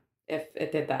down if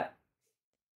it did that.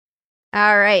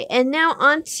 All right. And now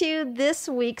on to this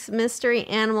week's mystery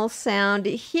animal sound.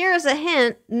 Here's a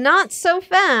hint. Not so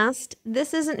fast.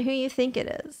 This isn't who you think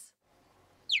it is.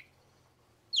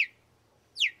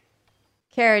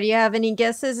 Kara, do you have any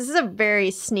guesses? This is a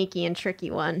very sneaky and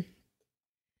tricky one.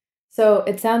 So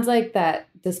it sounds like that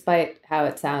despite how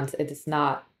it sounds, it is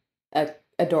not an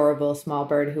adorable small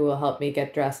bird who will help me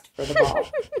get dressed for the ball.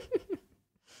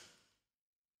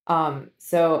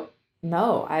 So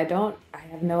no, I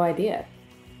have no idea.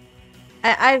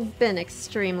 I've been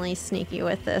extremely sneaky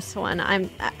with this one. I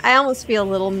almost feel a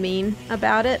little mean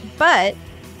about it, but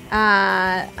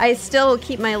I still will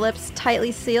keep my lips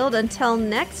tightly sealed until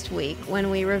next week when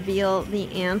we reveal the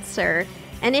answer.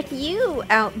 And if you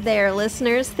out there,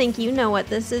 listeners, think you know what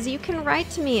this is, you can write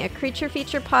to me at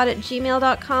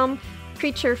creaturefeaturepod@gmail.com,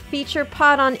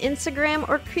 creaturefeaturepod on Instagram,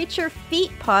 or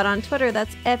creaturefeetpod on Twitter.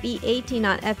 That's F-E-A-T,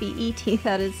 not F-E-E-T.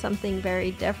 That is something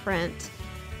very different.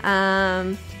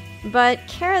 But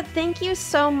Kara, thank you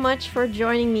so much for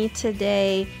joining me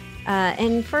today,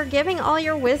 and for giving all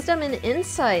your wisdom and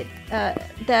insight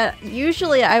that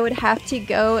usually I would have to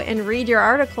go and read your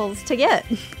articles to get.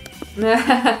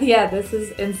 Yeah, this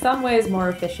is in some ways more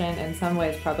efficient, in some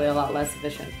ways probably a lot less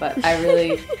efficient, but I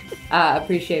really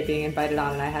appreciate being invited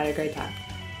on, and I had a great time.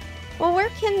 Well, where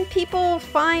can people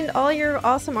find all your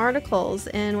awesome articles,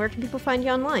 and where can people find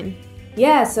you online?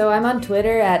 Yeah, so I'm on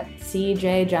Twitter at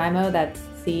CJGIAIMO, that's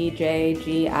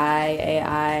CJGIAIMO,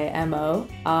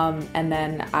 and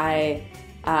then I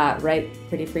write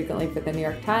pretty frequently for the New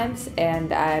York Times,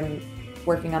 and I'm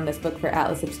working on this book for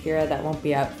Atlas Obscura that won't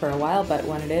be out for a while, but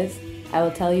when it is, I will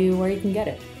tell you where you can get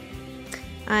it.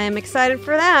 I'm excited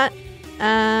for that.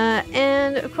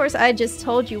 And of course, I just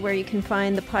told you where you can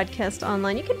find the podcast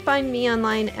online. You can find me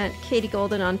online at Katie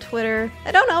Golden on Twitter.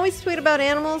 I don't always tweet about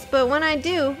animals, but when I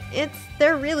do,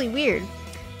 they're really weird.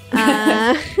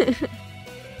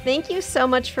 Thank you so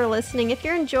much for listening. If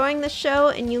you're enjoying the show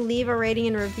and you leave a rating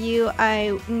and review,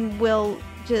 I will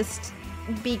just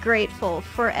be grateful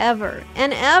forever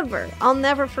and ever. I'll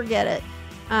never forget it.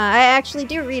 I actually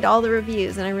do read all the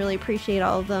reviews, and I really appreciate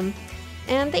all of them.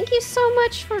 And thank you so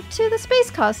much to the Space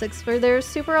Cossacks for their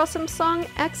super awesome song,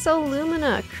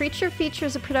 Exolumina. Creature Feature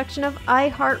is a production of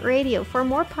iHeartRadio. For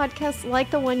more podcasts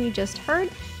like the one you just heard,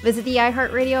 visit the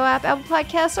iHeartRadio app, Apple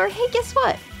Podcasts, or hey, guess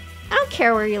what? I don't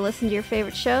care where you listen to your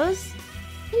favorite shows.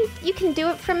 You can do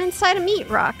it from inside a meat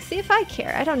rock. See if I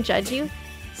care. I don't judge you.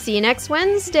 See you next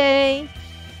Wednesday.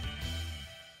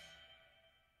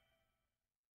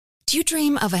 Do you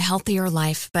dream of a healthier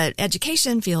life, but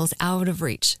education feels out of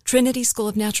reach? Trinity School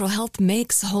of Natural Health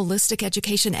makes holistic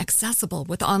education accessible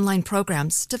with online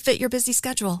programs to fit your busy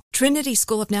schedule. Trinity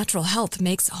School of Natural Health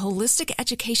makes holistic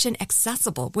education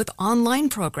accessible with online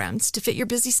programs to fit your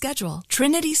busy schedule.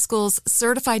 Trinity School's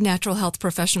Certified Natural Health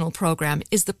Professional Program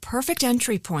is the perfect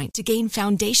entry point to gain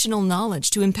foundational knowledge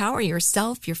to empower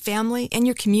yourself, your family, and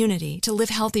your community to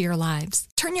live healthier lives.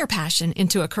 Turn your passion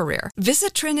into a career.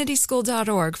 Visit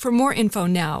trinityschool.org for more info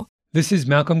now. This is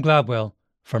Malcolm Gladwell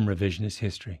from Revisionist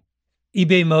History.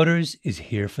 eBay Motors is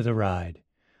here for the ride.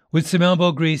 With some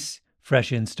elbow grease,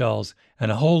 fresh installs,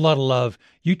 and a whole lot of love,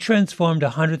 you transformed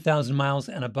 100,000 miles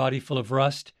and a body full of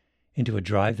rust into a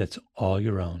drive that's all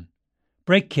your own.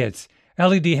 Brake kits,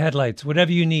 LED headlights,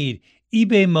 whatever you need,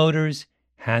 eBay Motors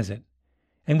has it.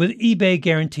 And with eBay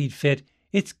Guaranteed Fit,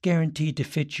 it's guaranteed to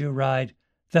fit your ride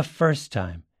the first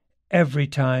time, every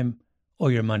time,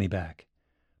 or your money back.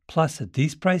 Plus, at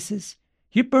these prices,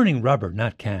 you're burning rubber,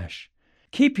 not cash.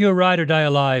 Keep your ride or die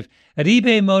alive at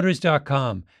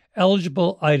ebaymotors.com.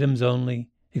 Eligible items only.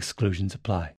 Exclusions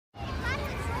apply.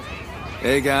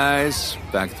 Hey, guys.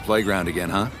 Back at the playground again,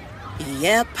 huh?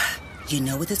 Yep. You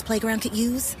know what this playground could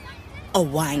use? A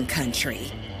wine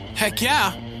country. Heck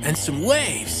yeah. And some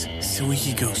waves, so we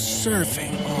could go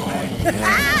surfing. Oh, yeah.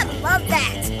 Ah, love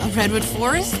that. A redwood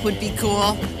forest would be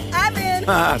cool. I'm in.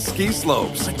 Ah, ski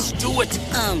slopes. Let's do it.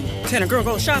 Can a girl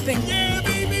go shopping? Yeah,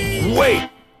 baby. Wait.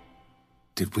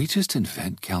 Did we just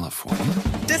invent California?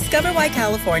 Discover why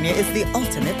California is the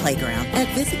ultimate playground at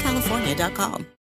visitcalifornia.com.